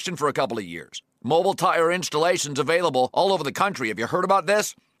protection for a couple of years. Mobile tire installations available all over the country. Have you heard about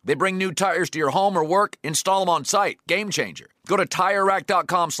this? They bring new tires to your home or work, install them on site. Game changer. Go to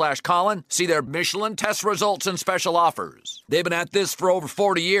TireRack.com/Colin. See their Michelin test results and special offers. They've been at this for over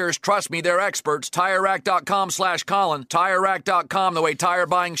 40 years. Trust me, they're experts. TireRack.com/Colin. TireRack.com, the way tire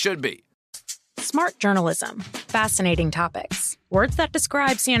buying should be. Smart journalism. Fascinating topics. Words that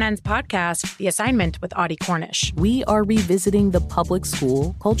describe CNN's podcast, The Assignment with Audie Cornish. We are revisiting the public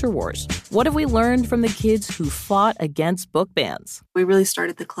school culture wars. What have we learned from the kids who fought against book bans? We really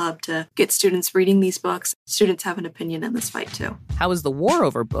started the club to get students reading these books. Students have an opinion in this fight, too. How has the war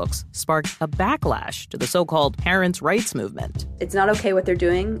over books sparked a backlash to the so-called parents' rights movement? It's not okay what they're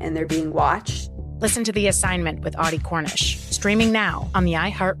doing, and they're being watched. Listen to The Assignment with Audie Cornish. Streaming now on the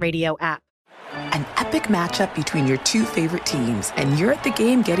iHeartRadio app. An epic matchup between your two favorite teams, and you're at the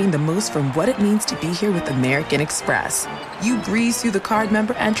game getting the most from what it means to be here with American Express. You breeze through the card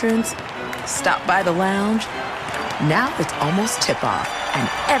member entrance, stop by the lounge. Now it's almost tip-off, and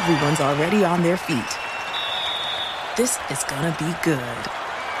everyone's already on their feet. This is gonna be good.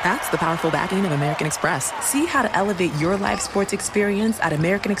 That's the powerful backing of American Express. See how to elevate your live sports experience at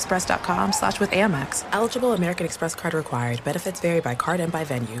americanexpress.com/withAmex. Eligible American Express card required. Benefits vary by card and by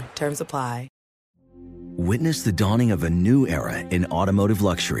venue. Terms apply. Witness the dawning of a new era in automotive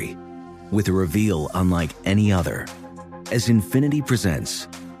luxury with a reveal unlike any other as Infiniti presents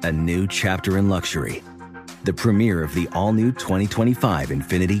a new chapter in luxury, the premiere of the all-new 2025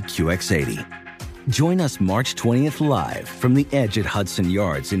 Infiniti QX80. Join us March 20th live from the Edge at Hudson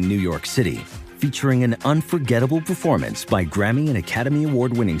Yards in New York City, featuring an unforgettable performance by Grammy and Academy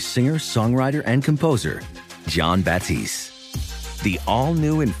Award-winning singer, songwriter, and composer, Jon Batiste. The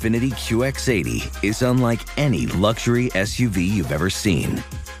all-new Infiniti QX80 is unlike any luxury SUV you've ever seen.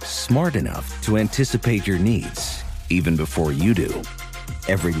 Smart enough to anticipate your needs, even before you do.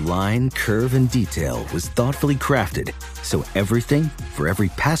 Every line, curve, and detail was thoughtfully crafted, so everything for every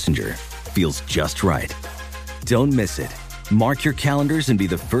passenger feels just right. Don't miss it. Mark your calendars and be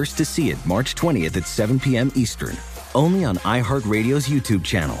the first to see it March 20th at 7 p.m. Eastern, only on iHeartRadio's YouTube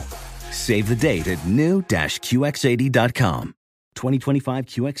channel. Save the date at new-QX80.com. 2025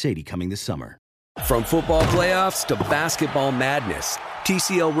 QX80 coming this summer. From football playoffs to basketball madness,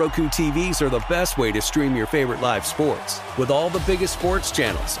 TCL Roku TVs are the best way to stream your favorite live sports. With all the biggest sports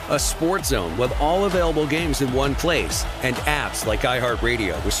channels, a sports zone with all available games in one place, and apps like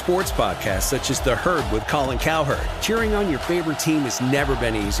iHeartRadio with sports podcasts such as The Herd with Colin Cowherd. Cheering on your favorite team has never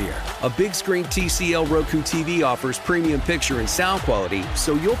been easier. A big screen TCL Roku TV offers premium picture and sound quality,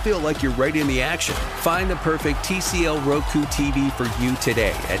 so you'll feel like you're right in the action. Find the perfect TCL Roku TV for you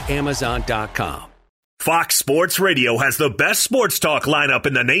today at Amazon.com. Fox Sports Radio has the best sports talk lineup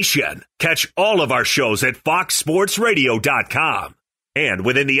in the nation. Catch all of our shows at foxsportsradio.com. And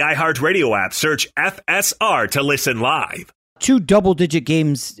within the iHeartRadio app, search FSR to listen live. 2 double-digit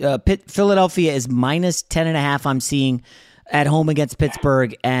games. Philadelphia is minus 10.5 I'm seeing at home against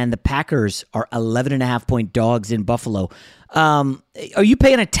Pittsburgh, and the Packers are 11.5-point dogs in Buffalo. Are you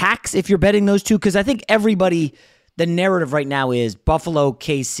paying a tax if you're betting those two? Because I think everybody... The narrative right now is Buffalo,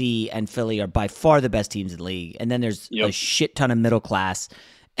 KC, and Philly are by far the best teams in the league. And then there's a shit ton of middle class.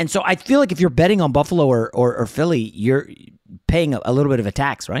 And so I feel like if you're betting on Buffalo or Philly, you're paying a little bit of a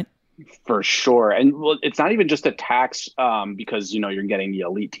tax, right? For sure. And well, it's not even just a tax because, you're getting the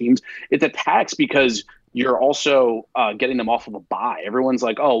elite teams. It's a tax because you're also getting them off of a bye. Everyone's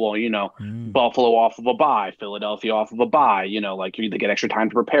like, oh, well, Buffalo off of a bye, Philadelphia off of a bye, like they get extra time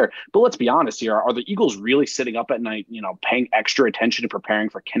to prepare. But let's be honest here. Are the Eagles really sitting up at night, paying extra attention to preparing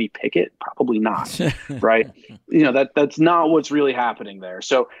for Kenny Pickett? Probably not. Right. That's not what's really happening there.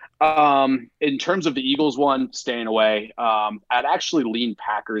 So in terms of the Eagles one, staying away, I'd actually lean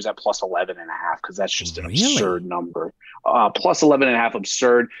Packers at plus 11.5 because that's just an absurd number. Plus 11.5,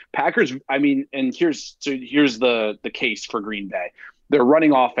 absurd. Packers, and here's the case for Green Bay. Their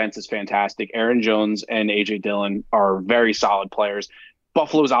running offense is fantastic. Aaron Jones and A.J. Dillon are very solid players.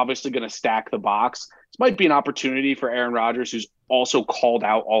 Buffalo's obviously going to stack the box. This might be an opportunity for Aaron Rodgers, who's also called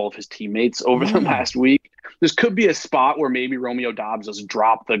out all of his teammates over the last week. This could be a spot where maybe Romeo Doubs doesn't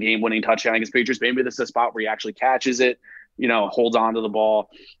drop the game-winning touchdown against Patriots. Maybe this is a spot where he actually catches it, holds on to the ball.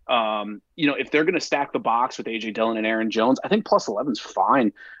 If they're going to stack the box with A.J. Dillon and Aaron Jones, I think plus 11 is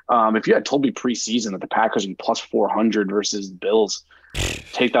fine. If you had told me preseason that the Packers would be plus 400 versus the Bills,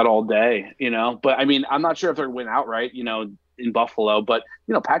 take that all day, But, I'm not sure if they're going to win outright, in Buffalo, but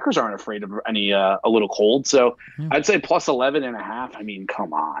Packers aren't afraid of any a little cold, so I'd say plus 11.5.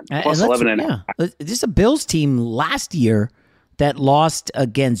 Come on, plus 11.5. This is a Bills team last year that lost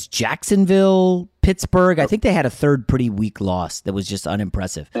against Jacksonville, Pittsburgh. I think they had a third pretty weak loss that was just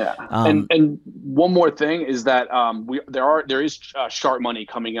unimpressive. Yeah, and one more thing is that there is sharp money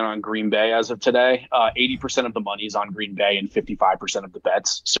coming in on Green Bay as of today. 80% of the money is on Green Bay and 55% of the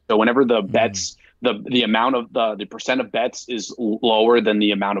bets. So whenever the bets. The amount of the percent of bets is lower than the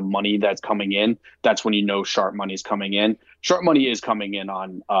amount of money that's coming in. That's when sharp money is coming in. Sharp money is coming in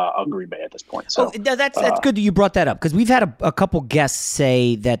on Green Bay at this point. So that's good that you brought that up because we've had a couple guests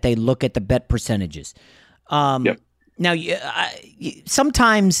say that they look at the bet percentages. Now,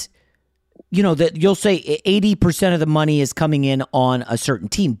 sometimes that you'll say 80% of the money is coming in on a certain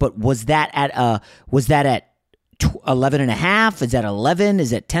team, but was that at 11.5? Is that 11? Is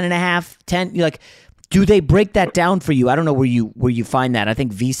that 10.5? 10? Do they break that down for you? I don't know where you find that. I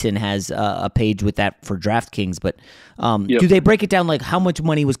think VSiN has a page with that for DraftKings, but do they break it down like how much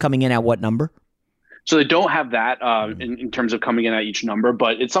money was coming in at what number? So they don't have that in terms of coming in at each number,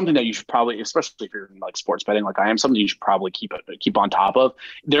 but it's something that you should probably, especially if you're in sports betting like I am, something you should probably keep on top of.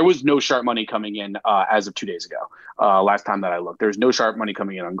 There was no sharp money coming in as of 2 days ago. Last time that I looked, there's no sharp money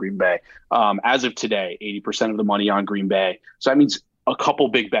coming in on Green Bay. As of today, 80% of the money on Green Bay. So that means a couple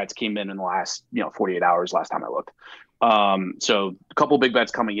big bets came in the last 48 hours. Last time I looked, so a couple big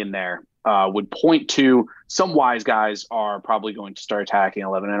bets coming in there would point to some wise guys are probably going to start attacking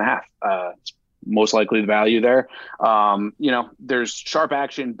 11.5. Most likely the value there. There's sharp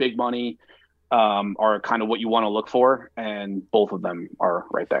action, big money are kind of what you want to look for, and both of them are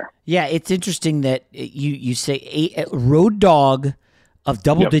right there. Yeah, it's interesting that you say a road dog of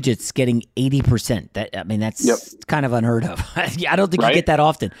double digits getting 80%. That's kind of unheard of. I don't think you get that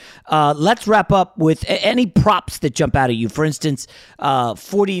often. Let's wrap up with any props that jump out at you. For instance,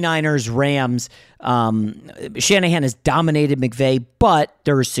 49ers, Rams. Shanahan has dominated McVay, but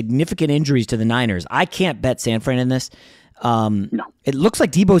there are significant injuries to the Niners. I can't bet San Fran in this. No. It looks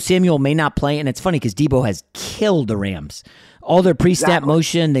like Deebo Samuel may not play, and it's funny because Deebo has killed the Rams. All their pre-snap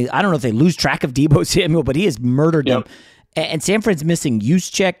motion, I don't know if they lose track of Deebo Samuel, but he has murdered them. And San Fran's missing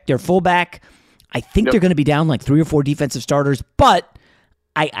Juszczyk, their fullback. I think they're going to be down like 3 or 4 defensive starters, but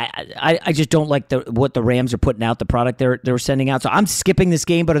I just don't like what the Rams are putting out, the product they're sending out. So I'm skipping this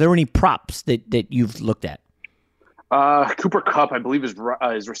game, but are there any props that you've looked at? Cooper Kupp, I believe his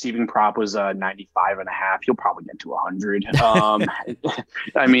receiving prop was 95.5. He'll probably get to 100.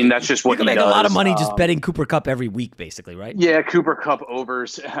 That's just what you can make a lot of money just betting Cooper Kupp every week, basically, right? Yeah, Cooper Kupp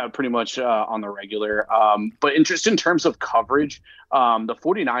overs pretty much on the regular. But just in terms of coverage, the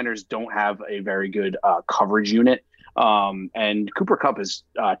 49ers don't have a very good coverage unit. And Cooper Kupp has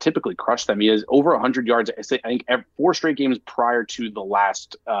typically crushed them. He has over 100 yards, I think, 4 straight games prior to the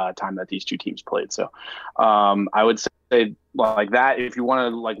last time that these two teams played. So I would say like that. If you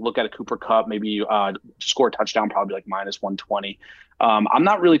want to look at a Cooper Kupp, maybe score a touchdown, probably like minus 120. I'm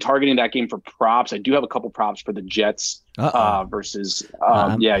not really targeting that game for props. I do have a couple props for the Jets versus.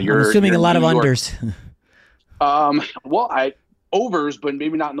 I'm assuming a lot of unders. Overs, but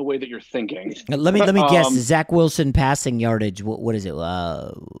maybe not in the way that you're thinking. Let me guess. Zach Wilson passing yardage. What is it?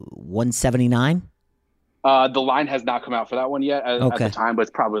 179. The line has not come out for that one yet at the time, but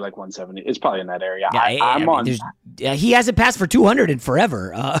it's probably like 170. It's probably in that area. He hasn't passed for 200 in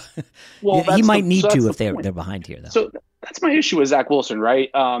forever. He might need to if they're behind here, though. So that's my issue with Zach Wilson,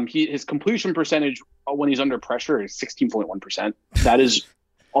 right? His completion percentage when he's under pressure is 16.1%. That is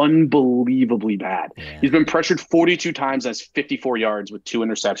unbelievably bad. Yeah. He's been pressured 42 times, has 54 yards with 2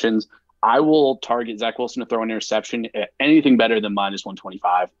 interceptions. I will target Zach Wilson to throw an interception at anything better than minus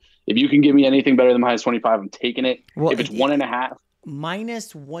 125. If you can give me anything better than minus 25, I'm taking it. Well, if it's 1.5.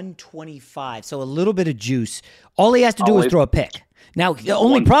 Minus 125, so a little bit of juice. All he has to do is throw a pick. Now, the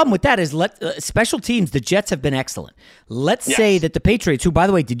only problem with that is special teams, the Jets have been excellent. Let's say that the Patriots, who, by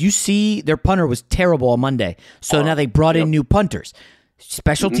the way, did you see their punter was terrible on Monday? So now they brought in new punters.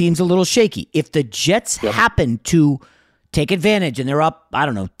 Special teams a little shaky. If the Jets happen to take advantage and they're up, I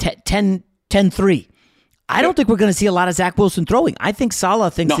don't know, 10-3, I don't think we're going to see a lot of Zach Wilson throwing. I think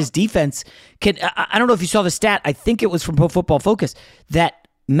Saleh thinks his defense can. I don't know if you saw the stat. I think it was from Pro Football Focus that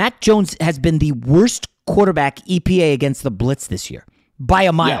Mac Jones has been the worst quarterback EPA against the blitz this year by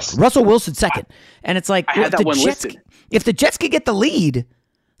a mile. Yes. Russell Wilson second. And it's like, if the Jets could get the lead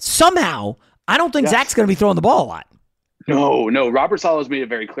somehow, I don't think Zach's going to be throwing the ball a lot. No. Robert Saleh's made it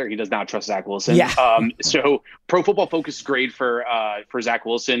very clear he does not trust Zach Wilson. Yeah. So Pro Football Focus grade for Zach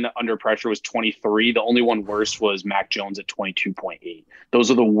Wilson under pressure was 23. The only one worse was Mac Jones at 22.8. Those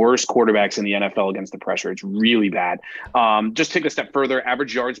are the worst quarterbacks in the NFL against the pressure. It's really bad. Just take a step further.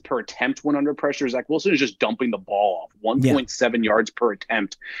 Average yards per attempt when under pressure. Zach Wilson is just dumping the ball off. 1.7 yards per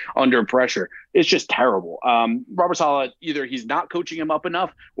attempt under pressure. It's just terrible. Robert Saleh, either he's not coaching him up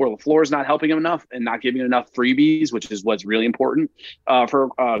enough or LaFleur is not helping him enough and not giving enough freebies, which is what's really important for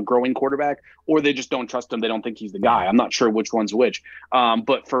a growing quarterback, or they just don't trust him. They don't think he's the guy. I'm not sure which one's which.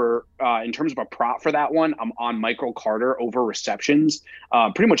 But for in terms of a prop for that one, I'm on Michael Carter over receptions.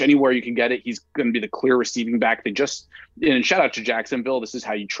 Pretty much anywhere you can get it. He's going to be the clear receiving back. And shout out to Jacksonville. This is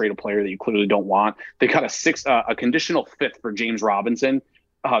how you trade a player that you clearly don't want. They got a conditional 5th for James Robinson.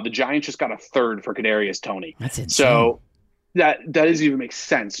 The Giants just got a 3rd for Kadarius Toney. That's insane. So that doesn't even make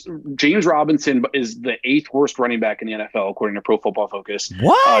sense. James Robinson is the 8th worst running back in the NFL, according to Pro Football Focus.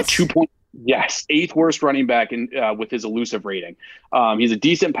 What? 8th worst running back with his elusive rating. He's a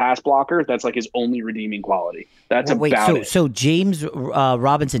decent pass blocker. That's like his only redeeming quality. That's about it. So James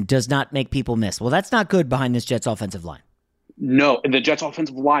Robinson does not make people miss. Well, that's not good behind this Jets offensive line. No, the Jets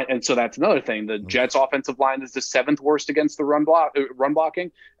offensive line, and so that's another thing. The Jets offensive line is the 7th worst against the run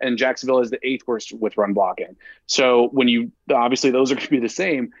blocking, and Jacksonville is the 8th worst with run blocking. So when obviously those are going to be the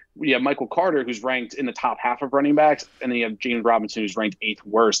same. You have Michael Carter, who's ranked in the top half of running backs, and then you have James Robinson, who's ranked 8th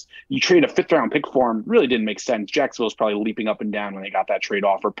worst. You trade a 5th round pick for him, really didn't make sense. Jacksonville's probably leaping up and down when they got that trade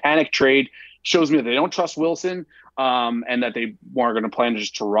offer. Panic trade shows me that they don't trust Wilson. And that they weren't going to plan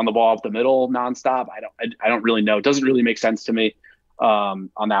just to run the ball up the middle nonstop. I don't really know. It doesn't really make sense to me on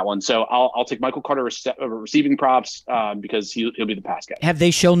that one. So I'll take Michael Carter receiving props because he'll be the pass guy. Have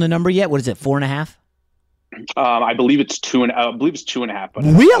they shown the number yet? What is it? 4.5? I believe it's 2. I believe it's 2.5. But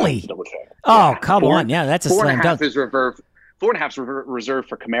really? Oh, come on! Yeah, that's a slam dunk. 4.5 is reserved. 4.5 is reserved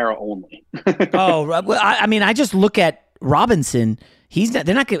for Kamara only. I mean, I just look at Robinson.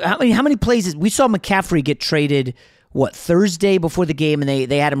 They're not. How many plays? We saw McCaffrey get traded. Thursday before the game, and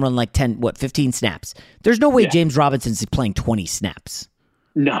they had him run like 15 snaps. There's no way James Robinson's playing 20 snaps.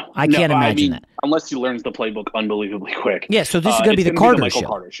 No, I can't imagine that. Unless he learns the playbook unbelievably quick. Yeah, so this is going to be the Carter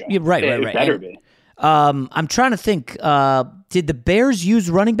show. Yeah, right. It better be. I'm trying to think. Did the Bears use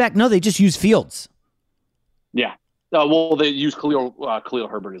running back? No, they just used Fields. Yeah. Well, they used Khalil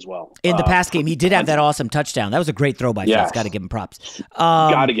Herbert as well. In the pass game, he did have that awesome touchdown. That was a great throw by Fields. Got to give him props.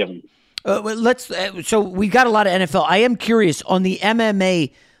 Got to give him. So we've got a lot of NFL. I am curious on the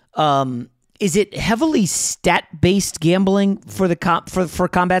MMA. Is it heavily stat-based gambling for for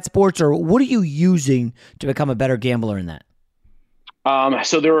combat sports, or what are you using to become a better gambler in that?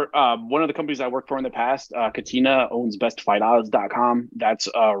 So there, one of the companies I worked for in the past, Katina owns bestfightodds.com. That's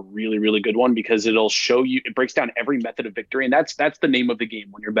a really, really good one because it'll show you, it breaks down every method of victory. And that's the name of the game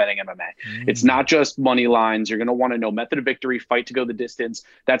when you're betting MMA. It's not just money lines. You're going to want to know method of victory, fight to go the distance.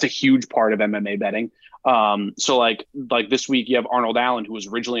 That's a huge part of MMA betting. So like this week you have Arnold Allen, who was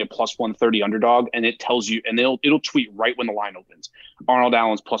originally a plus 130 underdog, and it tells you, and it'll tweet right when the line opens. Arnold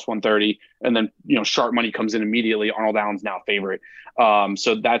Allen's plus 130, and then sharp money comes in immediately. Arnold Allen's now favorite.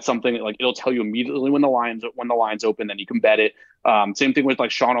 So that's something that, it'll tell you immediately when the lines open, then you can bet it. Same thing with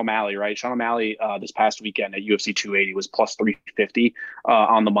Sean O'Malley, right? Sean O'Malley this past weekend at UFC 280 was plus 350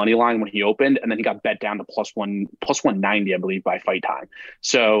 on the money line when he opened, and then he got bet down to plus 190, I believe, by fight time.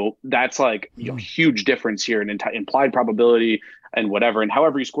 So that's huge difference here in implied probability and whatever. And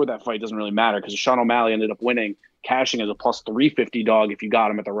however you score that fight doesn't really matter because Sean O'Malley ended up winning, cashing as a plus 350 dog if you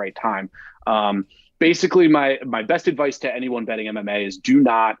got him at the right time. Basically, my best advice to anyone betting MMA is do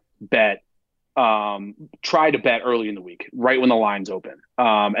not bet try to bet early in the week, right when the line's open.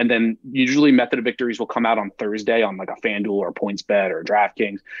 And then usually Method of Victories will come out on Thursday on like a FanDuel or a PointsBet or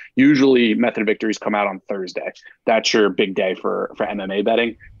DraftKings. Usually Method of Victories come out on Thursday. That's your big day for MMA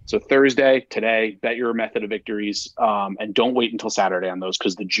betting. So Thursday, today, bet your Method of Victories, and don't wait until Saturday on those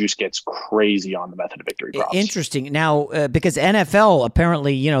because the juice gets crazy on the Method of Victory props. Interesting. Now, because NFL,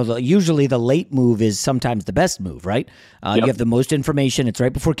 apparently, usually the late move is sometimes the best move, right? You have the most information. It's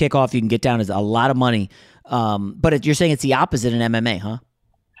right before kickoff. You can get down as a lot of money. But you're saying it's the opposite in MMA, huh?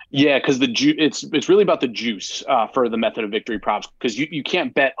 Yeah, because it's really about the juice for the Method of Victory props because you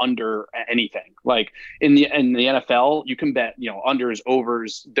can't bet under anything. Like in the NFL, you can bet unders,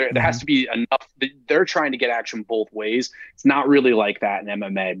 overs. There has to be enough. They're trying to get action both ways. It's not really like that in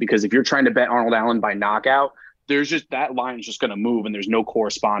MMA because if you're trying to bet Arnold Allen by knockout, there's just that line is just going to move and there's no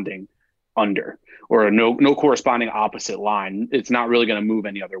corresponding under or no corresponding opposite line. It's not really going to move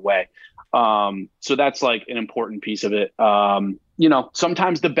any other way. So that's like an important piece of it.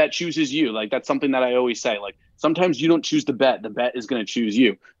 Sometimes the bet chooses you. Like that's something that I always say, like sometimes you don't choose the bet is going to choose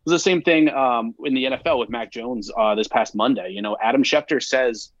you. It was the same thing in the NFL with Mac Jones this past Monday. Adam Schefter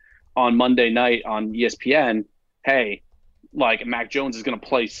says on Monday night on ESPN, hey, like Mac Jones is going to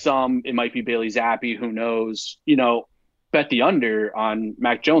play some, it might be Bailey Zappi, who knows, bet the under on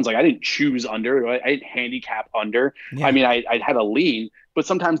Mac Jones. Like I didn't choose under, right? I didn't handicap under. Yeah. I mean, I had a lean, but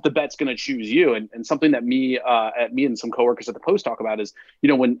sometimes the bet's going to choose you. And something that me and some coworkers at the Post talk about is,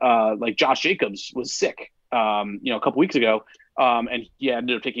 when like Josh Jacobs was sick, a couple weeks ago, and he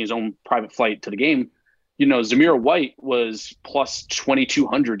ended up taking his own private flight to the game. Zamir White was plus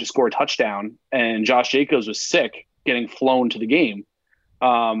 2,200 to score a touchdown, and Josh Jacobs was sick, getting flown to the game.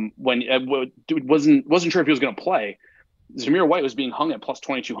 When wasn't sure if he was going to play. Zamir White was being hung at plus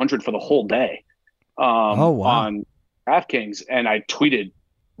 2,200 for the whole day on DraftKings. And I tweeted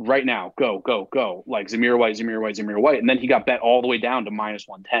right now, go, like Zamir White. And then he got bet all the way down to minus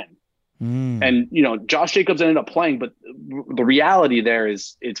 110. And, Josh Jacobs ended up playing. But the reality there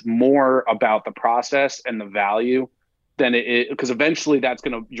is it's more about the process and the value than it because eventually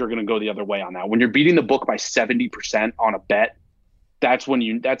you're going to go the other way on that. When you're beating the book by 70% on a bet, that's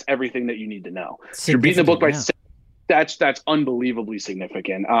everything that you need to know. If you're beating the book by that's unbelievably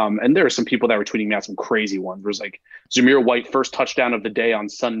significant. And there are some people that were tweeting me out some crazy ones. There was like Zamir White first touchdown of the day on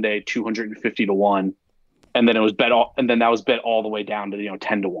Sunday, 250 to 1, and then it was bet all, and then that was bet all the way down to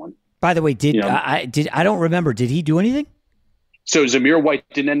 10 to 1. By the way, I don't remember. Did he do anything? So Zamir White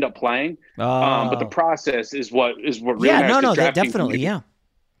didn't end up playing, but the process is what really matters. Definitely,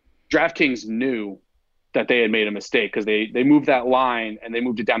 DraftKings knew that they had made a mistake because they moved that line and they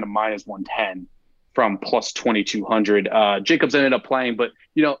moved it down to minus 110. From plus 2,200. Jacobs ended up playing, but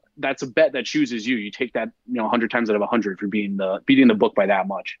that's a bet that chooses you. You take that 100 times out of 100 for beating the book by that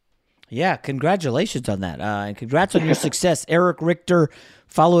much. Yeah, congratulations on that, and congrats on your success, Erich Richter.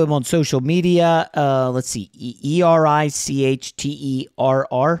 Follow him on social media. Let's see, ERICHTERR.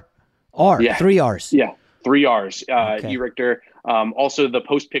 Yeah. 3 R's. Yeah, 3 R's. Okay. Richter. Also, the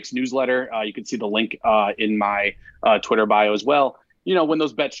Post Picks newsletter. You can see the link in my Twitter bio as well. When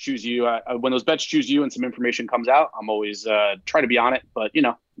those bets choose you, and some information comes out, I'm always try to be on it. But,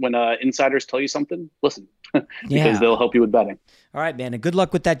 when insiders tell you something, listen, because they'll help you with betting. All right, man. And good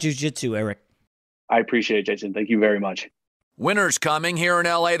luck with that jiu-jitsu, Eric. I appreciate it, Jason. Thank you very much. Winter's coming. Here in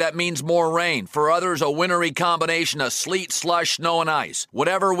L.A., that means more rain. For others, a wintry combination of sleet, slush, snow, and ice.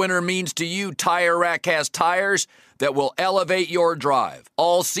 Whatever winter means to you, Tire Rack has tires that will elevate your drive.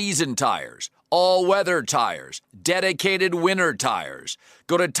 All-season tires. All-weather tires, dedicated winter tires.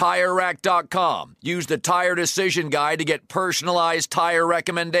 Go to TireRack.com. Use the Tire Decision Guide to get personalized tire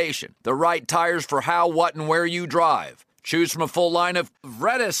recommendation. The right tires for how, what, and where you drive. Choose from a full line of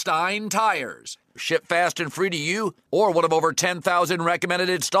Vredestein tires. Ship fast and free to you or one of over 10,000 recommended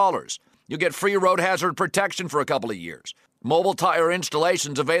installers. You'll get free road hazard protection for a couple of years. Mobile tire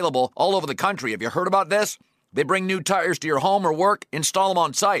installations available all over the country. Have you heard about this? They bring new tires to your home or work, install them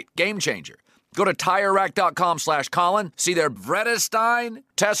on site. Game changer. Go to TireRack.com/Colin, see their Vredestein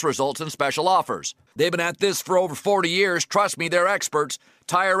test results and special offers. They've been at this for over 40 years. Trust me, they're experts.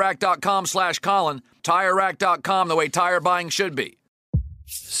 TireRack.com/Colin. TireRack.com, the way tire buying should be.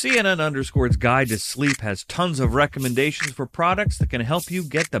 CNN_'s Guide to Sleep has tons of recommendations for products that can help you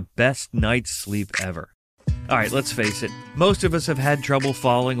get the best night's sleep ever. All right, let's face it. Most of us have had trouble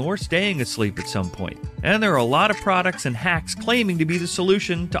falling or staying asleep at some point. And there are a lot of products and hacks claiming to be the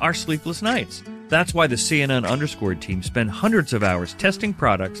solution to our sleepless nights. That's why the CNN_ team spend hundreds of hours testing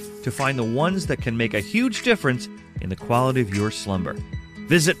products to find the ones that can make a huge difference in the quality of your slumber.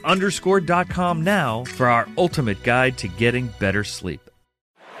 Visit underscore.com now for our ultimate guide to getting better sleep.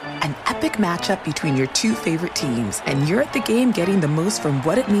 An epic matchup between your two favorite teams, and you're at the game getting the most from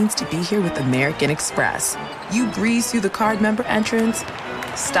what it means to be here with American Express. You breeze through the card member entrance,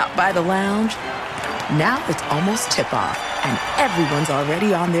 stop by the lounge. Now it's almost tip-off, and everyone's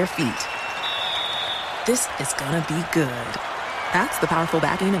already on their feet. This is gonna be good. That's the powerful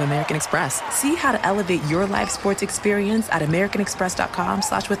backing of American Express. See how to elevate your live sports experience at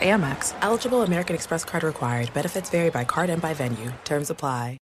americanexpress.com/withAmex. Eligible American Express card required. Benefits vary by card and by venue. Terms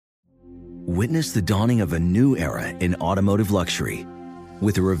apply. Witness the dawning of a new era in automotive luxury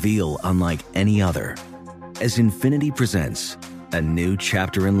with a reveal unlike any other as Infiniti presents a new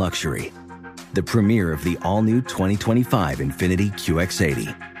chapter in luxury, the premiere of the all-new 2025 Infiniti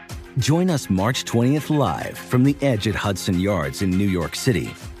QX80. Join us March 20th live from the Edge at Hudson Yards in New York City,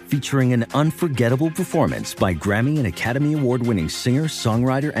 featuring an unforgettable performance by Grammy and Academy Award-winning singer,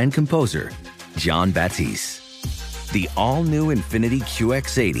 songwriter, and composer, Jon Batiste. The all-new Infiniti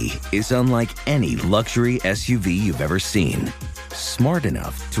QX80 is unlike any luxury SUV you've ever seen. Smart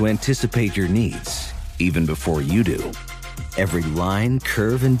enough to anticipate your needs, even before you do. Every line,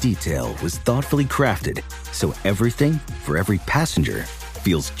 curve, and detail was thoughtfully crafted, so everything for every passenger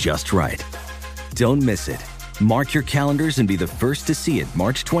feels just right. Don't miss it. Mark your calendars and be the first to see it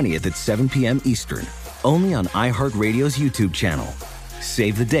March 20th at 7 p.m. Eastern, only on iHeartRadio's YouTube channel.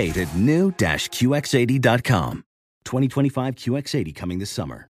 Save the date at new-QX80.com. 2025 QX80 coming this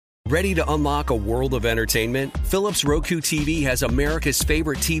summer. Ready to unlock a world of entertainment? Philips Roku TV has America's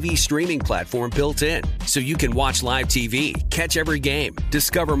favorite TV streaming platform built in, so you can watch live TV, catch every game,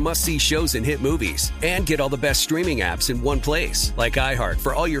 discover must-see shows and hit movies, and get all the best streaming apps in one place, like iHeart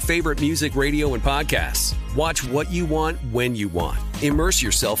for all your favorite music, radio, and podcasts. Watch what you want, when you want. Immerse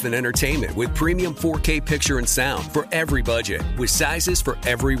yourself in entertainment with premium 4K picture and sound for every budget, with sizes for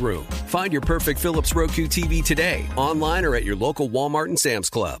every room. Find your perfect Philips Roku TV today, online or at your local Walmart and Sam's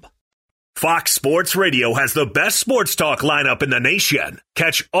Club. Fox Sports Radio has the best sports talk lineup in the nation.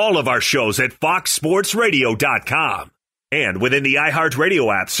 Catch all of our shows at foxsportsradio.com. And within the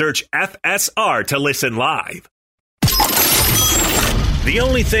iHeartRadio app, search FSR to listen live. The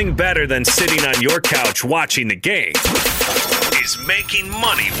only thing better than sitting on your couch watching the game is making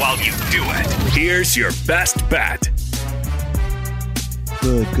money while you do it. Here's your best bet.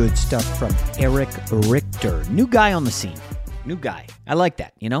 Good stuff from Erich Richter. New guy on the scene. New guy. I like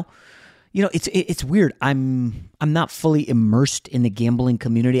that, you know? You know, it's weird. I'm not fully immersed in the gambling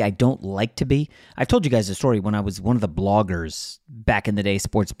community. I don't like to be. I've told you guys a story when I was one of the bloggers back in the day,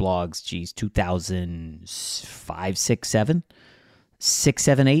 sports blogs, 2005, 6, 7, 6,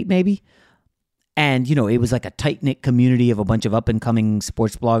 7, 8 maybe. And, you know, it was like a tight-knit community of a bunch of up-and-coming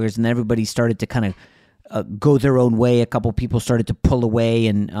sports bloggers, and everybody started to kind of go their own way. A couple people started to pull away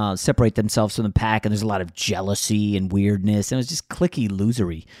and separate themselves from the pack, and there's a lot of jealousy and weirdness, and it was just cliquey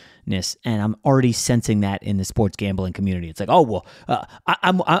losery. And I'm already sensing that in the sports gambling community. It's like, oh, well,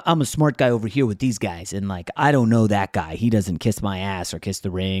 I'm a smart guy over here with these guys, and like, I don't know that guy. He doesn't kiss my ass or kiss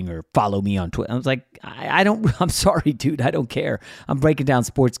the ring or follow me on Twitter. I was like, I'm sorry, dude. I don't care. I'm breaking down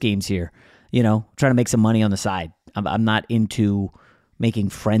sports games here, you know, trying to make some money on the side. I'm not into making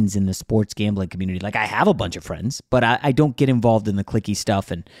friends in the sports gambling community. Like, I have a bunch of friends, but I don't get involved in the cliquey stuff.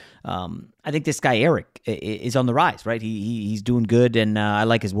 And I think this guy, Erich, is on the rise, right? He's doing good, and I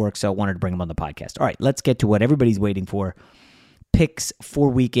like his work, so I wanted to bring him on the podcast. All right, let's get to what everybody's waiting for. Picks for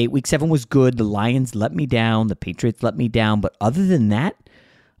Week 8. Week 7 was good. The Lions let me down. The Patriots let me down. But other than that,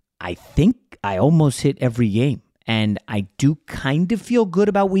 I think I almost hit every game. And I do kind of feel good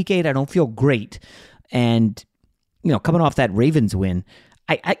about Week 8. I don't feel great. And you know, coming off that Ravens win,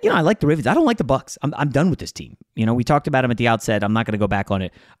 I like the Ravens. I don't like the Bucs. I'm done with this team. You know, we talked about them at the outset. I'm not going to go back on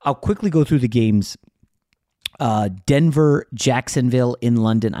it. I'll quickly go through the games. Denver, Jacksonville in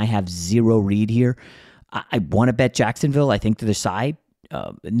London. I have zero read here. I want to bet Jacksonville. I think to the side.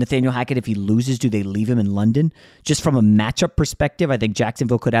 Nathaniel Hackett, if he loses, do they leave him in London? Just from a matchup perspective, I think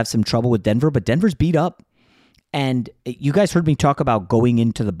Jacksonville could have some trouble with Denver, but Denver's beat up. And you guys heard me talk about going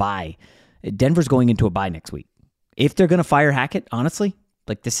into the bye. Denver's going into a bye next week. If they're going to fire Hackett, honestly,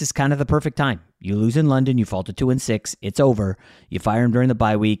 like this is kind of the perfect time. You lose in London, you fall to 2-6, it's over. You fire him during the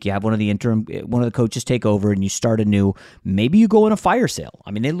bye week. You have one of the coaches take over, and you start anew. Maybe you go in a fire sale.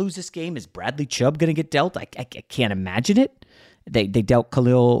 I mean, they lose this game. Is Bradley Chubb going to get dealt? I can't imagine it. They dealt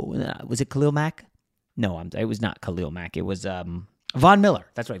Khalil. Was it Khalil Mack? No, it was not Khalil Mack. It was Von Miller.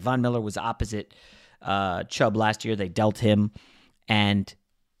 That's right. Von Miller was opposite Chubb last year. They dealt him, and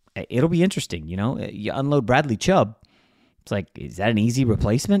it'll be interesting, you know. You unload Bradley Chubb. It's like, is that an easy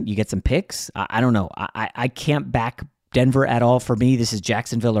replacement? You get some picks? I don't know. I can't back Denver at all. For me, this is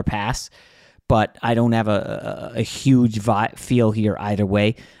Jacksonville or pass. but I don't have a huge feel here either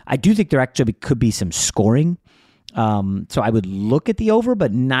way. I do think there actually could be some scoring. So I would look at the over,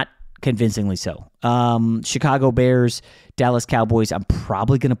 but not convincingly so. Chicago Bears, Dallas Cowboys. I'm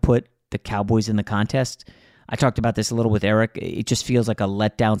probably going to put the Cowboys in the contest. I talked about this a little with Eric. It just feels like a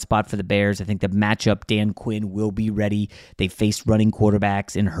letdown spot for the Bears. I think the matchup, Dan Quinn will be ready. They faced running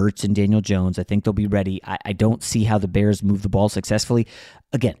quarterbacks in Hurts and Daniel Jones. I think they'll be ready. I don't see how the Bears move the ball successfully.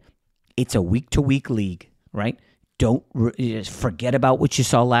 Again, it's a week-to-week league, right? Don't forget about what you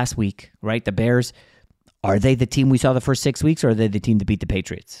saw last week, right? The Bears, are they the team we saw the first 6 weeks, or are they the team that beat the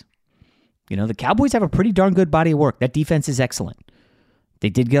Patriots? The Cowboys have a pretty darn good body of work. That defense is excellent. They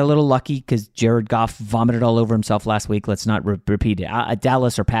did get a little lucky because Jared Goff vomited all over himself last week. Let's not repeat it.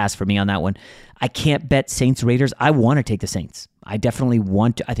 Dallas or pass for me on that one. I can't bet Saints Raiders. I want to take the Saints. I definitely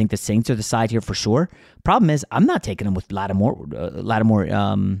want to. I think the Saints are the side here for sure. Problem is, I'm not taking them with Lattimore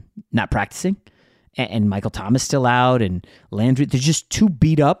not practicing, and Michael Thomas still out, and Landry. They're just too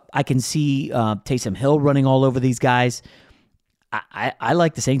beat up. I can see Taysom Hill running all over these guys. I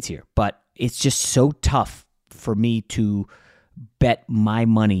like the Saints here, but it's just so tough for me to bet my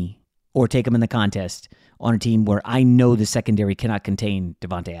money or take them in the contest on a team where I know the secondary cannot contain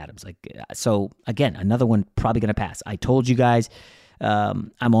Devontae Adams. So again, another one probably going to pass. I told you guys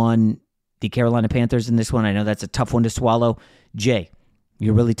I'm on the Carolina Panthers in this one. I know that's a tough one to swallow. Jay,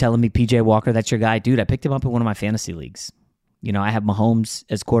 you're really telling me PJ Walker, that's your guy? Dude, I picked him up in one of my fantasy leagues. I have Mahomes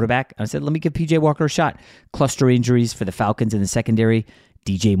as quarterback. I said, let me give PJ Walker a shot. Cluster injuries for the Falcons in the secondary.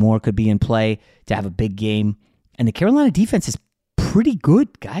 DJ Moore could be in play to have a big game. And the Carolina defense is pretty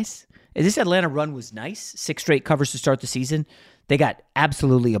good, guys. This Atlanta run was nice. 6 straight covers to start the season. They got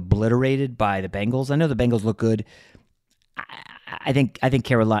absolutely obliterated by the Bengals. I know the Bengals look good. I think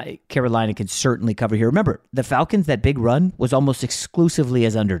Carolina can certainly cover here. Remember, the Falcons, that big run was almost exclusively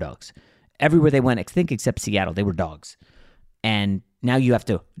as underdogs. Everywhere they went, I think except Seattle, they were dogs. And now you have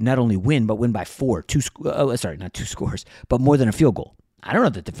to not only win, but win by 4. Not 2 scores, but more than a field goal. I don't know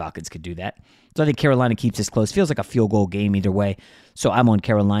that the Falcons could do that. So I think Carolina keeps this close. Feels like a field goal game either way. So I'm on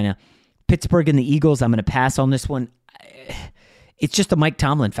Carolina. Pittsburgh and the Eagles, I'm going to pass on this one. It's just the Mike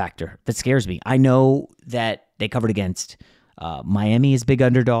Tomlin factor that scares me. I know that they covered against Miami as big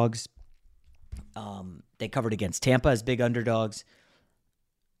underdogs. They covered against Tampa as big underdogs.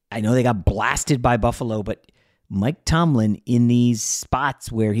 I know they got blasted by Buffalo, but Mike Tomlin in these spots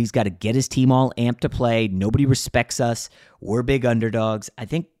where he's got to get his team all amped to play, nobody respects us, we're big underdogs. I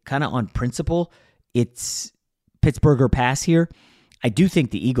think kind of on principle, it's Pittsburgh or pass here. I do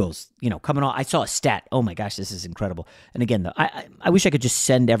think the Eagles, coming on, I saw a stat. Oh my gosh, this is incredible. And again, I wish I could just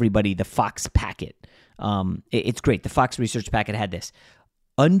send everybody the Fox packet. It's great. The Fox research packet had this.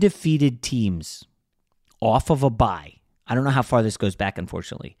 Undefeated teams off of a bye. I don't know how far this goes back,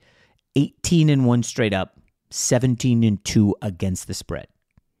 unfortunately. 18-1 straight up. 17-2 against the spread.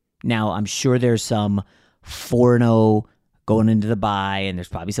 Now, I'm sure there's some 4-0 going into the bye, and there's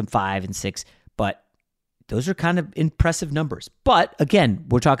probably some 5-6, but those are kind of impressive numbers. But again,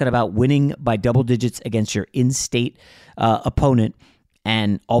 we're talking about winning by double digits against your in-state opponent,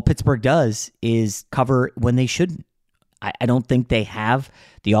 and all Pittsburgh does is cover when they shouldn't. I don't think they have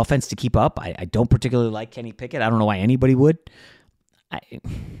the offense to keep up. I don't particularly like Kenny Pickett. I don't know why anybody would. I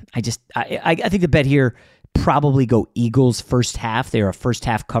think the bet here probably go Eagles first half. They're a first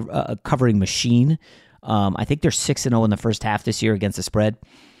half covering machine. I think they're 6-0 in the first half this year against the spread.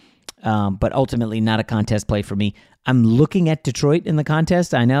 But ultimately not a contest play for me. I'm looking at Detroit in the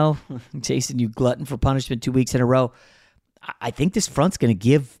contest. I know, Jason, you glutton for punishment 2 weeks in a row. I think this front's going to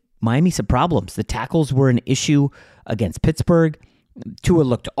give Miami some problems. The tackles were an issue against Pittsburgh. Tua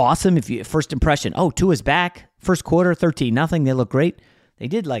looked awesome. First impression, Tua's back. First quarter, 13-0. They look great. They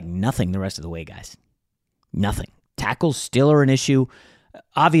did nothing the rest of the way, guys. Nothing. Tackles still are an issue.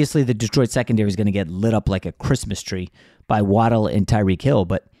 Obviously, the Detroit secondary is going to get lit up like a Christmas tree by Waddle and Tyreek Hill,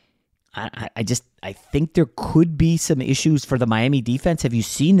 but I think there could be some issues for the Miami defense. Have you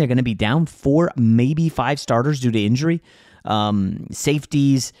seen they're going to be down 4, maybe 5 starters due to injury?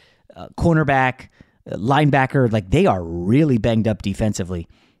 Safeties, cornerback, linebacker, they are really banged up defensively.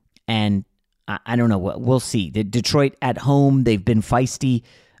 And I don't know. We'll see. Detroit at home, they've been feisty.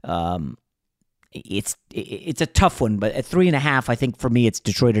 It's a tough one, but at 3.5, I think for me it's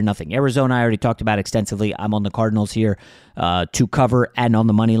Detroit or nothing. Arizona, I already talked about extensively. I'm on the Cardinals here to cover and on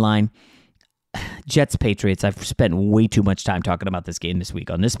the money line. Jets, Patriots. I've spent way too much time talking about this game this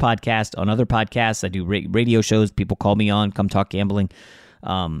week on this podcast, on other podcasts. I do radio shows. People call me on, come talk gambling,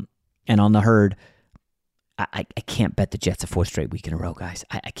 and on the herd. I can't bet the Jets a 4th straight week in a row, guys.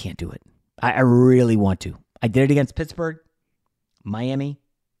 I can't do it. I really want to. I did it against Pittsburgh, Miami.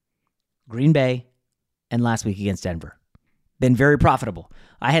 Green Bay, and last week against Denver. Been very profitable.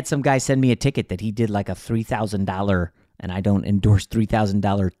 I had some guy send me a ticket that he did like a $3,000, and I don't endorse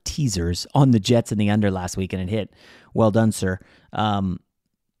 $3,000 teasers on the Jets and the under last week, and it hit. Well done, sir. I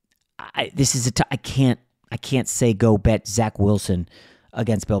can't say go bet Zach Wilson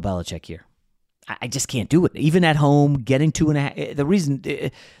against Bill Belichick here. I just can't do it. Even at home, getting 2.5. The reason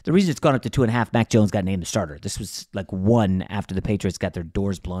it's gone up to 2.5, Mac Jones got named the starter. This was like 1 after the Patriots got their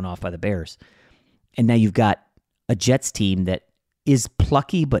doors blown off by the Bears. And now you've got a Jets team that is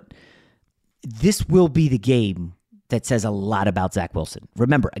plucky, but this will be the game that says a lot about Zach Wilson.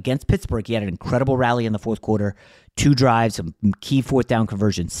 Remember, against Pittsburgh, he had an incredible rally in the fourth quarter, 2 drives, some key fourth down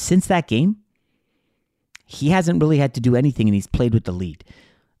conversions. Since that game, he hasn't really had to do anything, and he's played with the lead.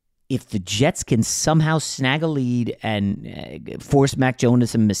 If the Jets can somehow snag a lead and force Mac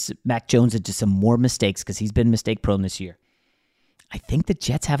Jones into some more mistakes, because he's been mistake-prone this year, I think the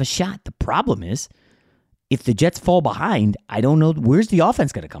Jets have a shot. The problem is, if the Jets fall behind, I don't know, where's the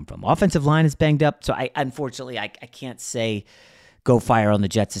offense going to come from? Offensive line is banged up, so unfortunately, I can't say go fire on the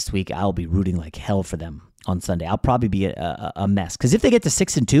Jets this week. I'll be rooting like hell for them on Sunday. I'll probably be a mess, because if they get to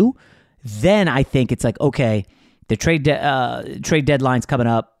 6-2, then I think it's like, okay, the trade deadline's coming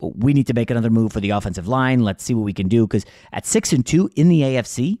up. We need to make another move for the offensive line. Let's see what we can do, because at 6-2 in the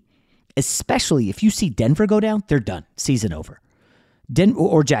AFC, especially if you see Denver go down, they're done. Season over.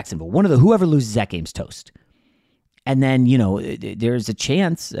 Or Jacksonville. Whoever loses that game's toast. And then, there's a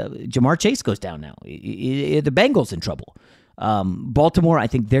chance Jamar Chase goes down now. The Bengals in trouble. Baltimore, I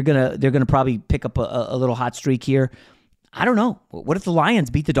think they're gonna probably pick up a little hot streak here. I don't know. What if the Lions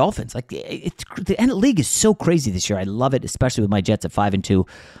beat the Dolphins? Like, the league is so crazy this year. I love it, especially with my Jets at 5-2,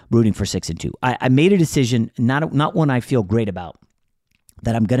 rooting for 6-2. I made a decision, not one I feel great about,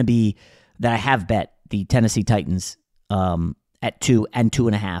 that I have bet the Tennessee Titans at 2 and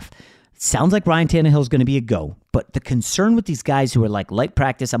 2.5. Sounds like Ryan Tannehill's going to be a go, but the concern with these guys who are like light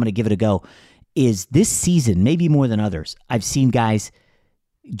practice, I'm going to give it a go, is this season, maybe more than others, I've seen guys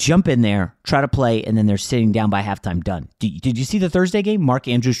jump in there, try to play, and then they're sitting down by halftime, done. Did you see the Thursday game? Mark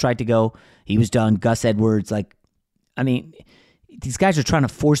Andrews tried to go. He was done. Gus Edwards, these guys are trying to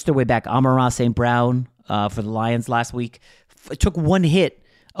force their way back. Amon-Ra St. Brown for the Lions last week. It took one hit,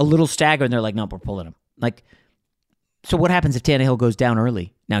 a little stagger, and they're like, no, we're pulling him. So what happens if Tannehill goes down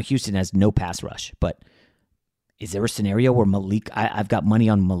early? Now, Houston has no pass rush, but is there a scenario where I've got money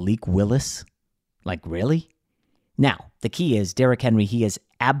on Malik Willis? Really? Now, the key is Derrick Henry, he has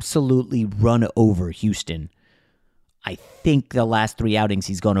absolutely run over Houston. I think the last 3 outings,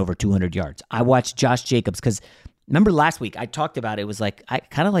 he's gone over 200 yards. I watched Josh Jacobs, because remember last week, I talked about it was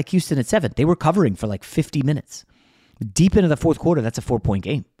kind of like Houston at 7. They were covering for 50 minutes. Deep into the fourth quarter, that's a 4-point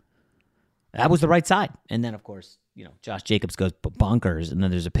game. That was the right side. And then, of course, Josh Jacobs goes bonkers, and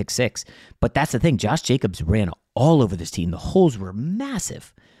then there's a pick 6. But that's the thing. Josh Jacobs ran all over this team. The holes were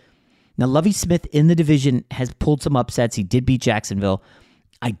massive. Now, Lovie Smith in the division has pulled some upsets. He did beat Jacksonville.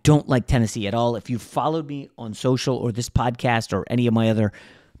 I don't like Tennessee at all. If you followed me on social or this podcast or any of my other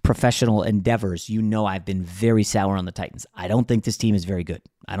professional endeavors, I've been very sour on the Titans. I don't think this team is very good.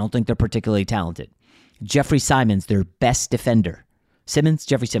 I don't think they're particularly talented. Jeffrey Simmons, their best defender.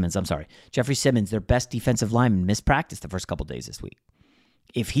 Jeffrey Simmons, their best defensive lineman, missed practice the first couple days this week.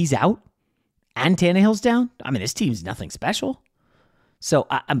 If he's out and Tannehill's down, this team's nothing special. So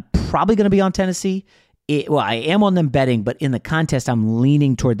I'm probably going to be on Tennessee. I am on them betting, but in the contest, I'm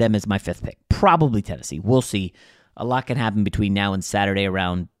leaning toward them as my 5th pick. Probably Tennessee. We'll see. A lot can happen between now and Saturday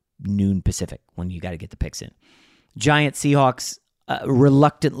around noon Pacific when you got to get the picks in. Giants, Seahawks,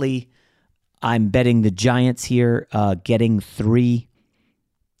 reluctantly, I'm betting the Giants here, getting 3.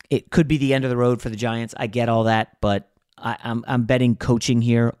 It could be the end of the road for the Giants. I get all that, but I'm betting coaching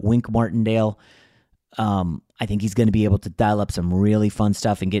here. Wink Martindale. I think he's going to be able to dial up some really fun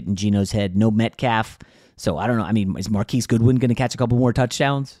stuff and get in Geno's head. No Metcalf. So I don't know. Is Marquise Goodwin going to catch a couple more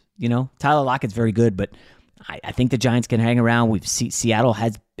touchdowns? Tyler Lockett's very good, but I think the Giants can hang around. Seattle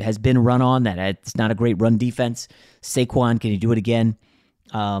has been run on. It's not a great run defense. Saquon, can he do it again?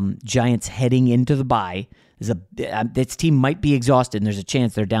 Giants heading into the bye. This team might be exhausted, and there's a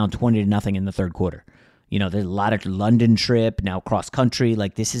chance they're down 20-0 in the third quarter. There's a lot of London trip, now cross country.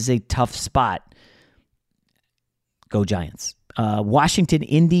 This is a tough spot. Go Giants. Washington,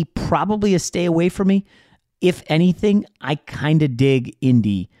 Indy, probably a stay away from me. If anything, I kind of dig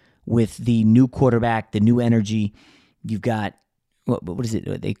Indy with the new quarterback, the new energy. You've got, what is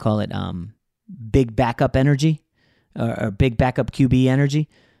it? They call it big backup energy or big backup QB energy,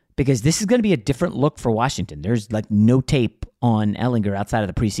 because this is going to be a different look for Washington. There's no tape on Ellinger outside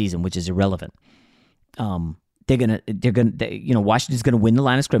of the preseason, which is irrelevant. Washington's gonna win the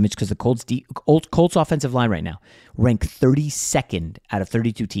line of scrimmage because the Colts offensive line right now rank 32nd out of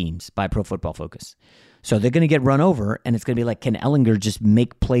 32 teams by Pro Football Focus. So they're gonna get run over, and it's gonna be like, can Ellinger just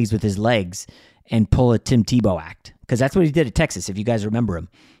make plays with his legs and pull a Tim Tebow act? Because that's what he did at Texas, if you guys remember him.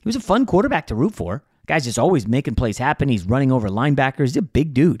 He was a fun quarterback to root for. Guy's just always making plays happen. He's running over linebackers. He's a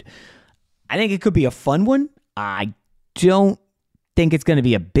big dude. I think it could be a fun one. I don't think it's going to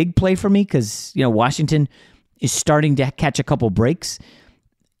be a big play for me because, Washington is starting to catch a couple breaks.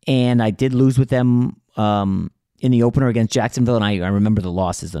 And I did lose with them in the opener against Jacksonville, and I remember the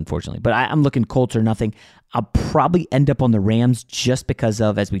losses, unfortunately. But I'm looking Colts or nothing. I'll probably end up on the Rams just because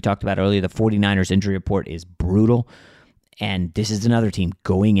of, as we talked about earlier, the 49ers injury report is brutal. And this is another team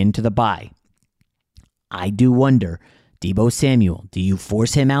going into the bye. I do wonder, Deebo Samuel, do you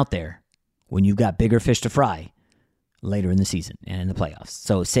force him out there when you've got bigger fish to fry later in the season and in the playoffs?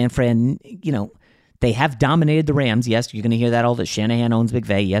 So San Fran, they have dominated the Rams. Yes, you're going to hear that all that Shanahan owns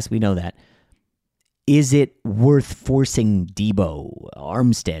McVay. Yes, we know that. Is it worth forcing Deebo,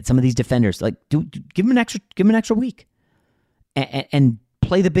 Armstead, some of these defenders? Like, give him an extra week, and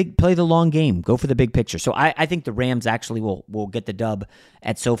play the long game. Go for the big picture. So I think the Rams actually will get the dub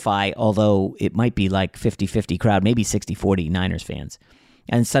at SoFi, although it might be like 50-50 crowd, maybe 60-40 Niners fans.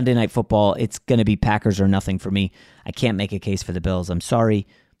 And Sunday Night Football, it's going to be Packers or nothing for me. I can't make a case for the Bills. I'm sorry.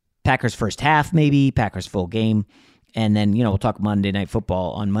 Packers first half, maybe. Packers full game. And then, we'll talk Monday Night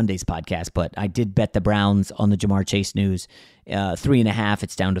Football on Monday's podcast. But I did bet the Browns on the Jamar Chase news. 3.5,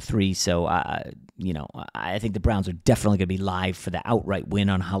 it's down to 3. So, I think the Browns are definitely going to be live for the outright win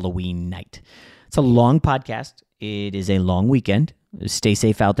on Halloween night. It's a long podcast. It is a long weekend. Stay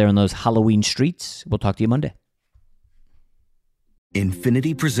safe out there on those Halloween streets. We'll talk to you Monday.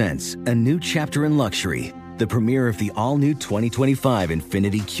 Infiniti presents a new chapter in luxury, the premiere of the all-new 2025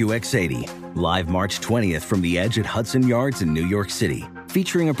 Infiniti QX80, live March 20th from the Edge at Hudson Yards in New York City,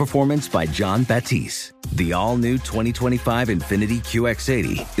 featuring a performance by John Batiste. The all-new 2025 Infiniti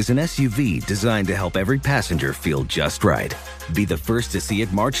QX80 is an SUV designed to help every passenger feel just right. Be the first to see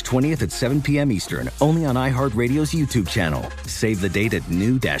it March 20th at 7 p.m. Eastern, only on iHeartRadio's YouTube channel. Save the date at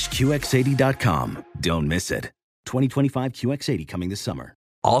new-QX80.com. Don't miss it. 2025 QX80 coming this summer.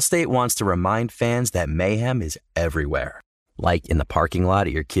 Allstate wants to remind fans that mayhem is everywhere. Like in the parking lot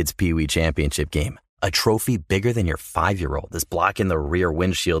at your kid's Pee Wee Championship game. A trophy bigger than your 5-year-old is blocking the rear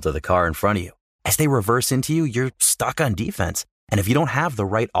windshield of the car in front of you. As they reverse into you, you're stuck on defense. And if you don't have the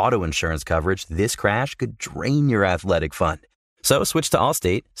right auto insurance coverage, this crash could drain your athletic fund. So switch to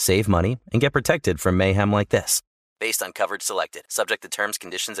Allstate, save money, and get protected from mayhem like this. Based on coverage selected, subject to terms,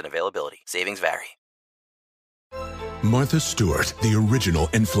 conditions, and availability. Savings vary. Martha Stewart, the original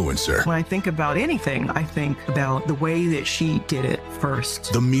influencer. When I think about anything, I think about the way that she did it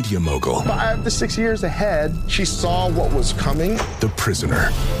first. The media mogul. 5 to 6 years ahead, she saw what was coming. The prisoner.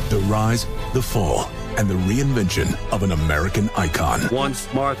 The rise, the fall, and the reinvention of an American icon. Once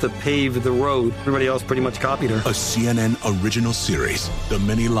Martha paved the road, everybody else pretty much copied her. A CNN original series, The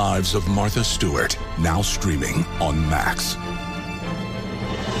Many Lives of Martha Stewart, now streaming on Max.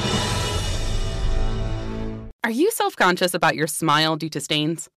 Are you self-conscious about your smile due to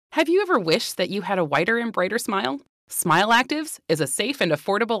stains? Have you ever wished that you had a whiter and brighter smile? Smile Actives is a safe and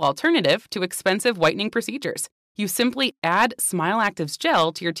affordable alternative to expensive whitening procedures. You simply add Smile Actives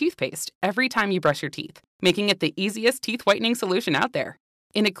gel to your toothpaste every time you brush your teeth, making it the easiest teeth whitening solution out there.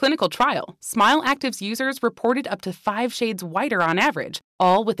 In a clinical trial, Smile Actives users reported up to 5 shades whiter on average,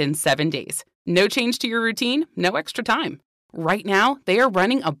 all within 7 days. No change to your routine, no extra time. Right now, they are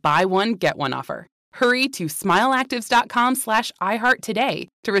running a buy one, get one offer. Hurry to smileactives.com/iHeart today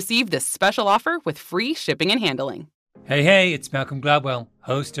to receive this special offer with free shipping and handling. Hey, it's Malcolm Gladwell,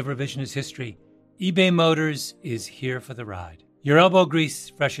 host of Revisionist History. eBay Motors is here for the ride. Your elbow grease,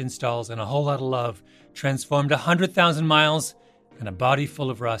 fresh installs, and a whole lot of love transformed 100,000 miles and a body full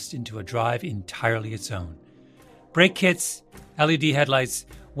of rust into a drive entirely its own. Brake kits, LED headlights,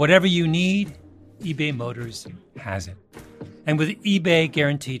 whatever you need, eBay Motors has it. And with eBay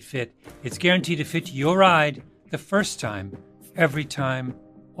Guaranteed Fit, it's guaranteed to fit your ride the first time, every time,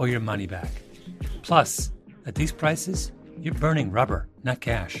 or your money back. Plus, at these prices, you're burning rubber, not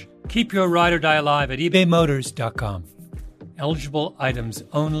cash. Keep your ride or die alive at ebaymotors.com. Eligible items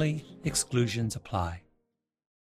only. Exclusions apply.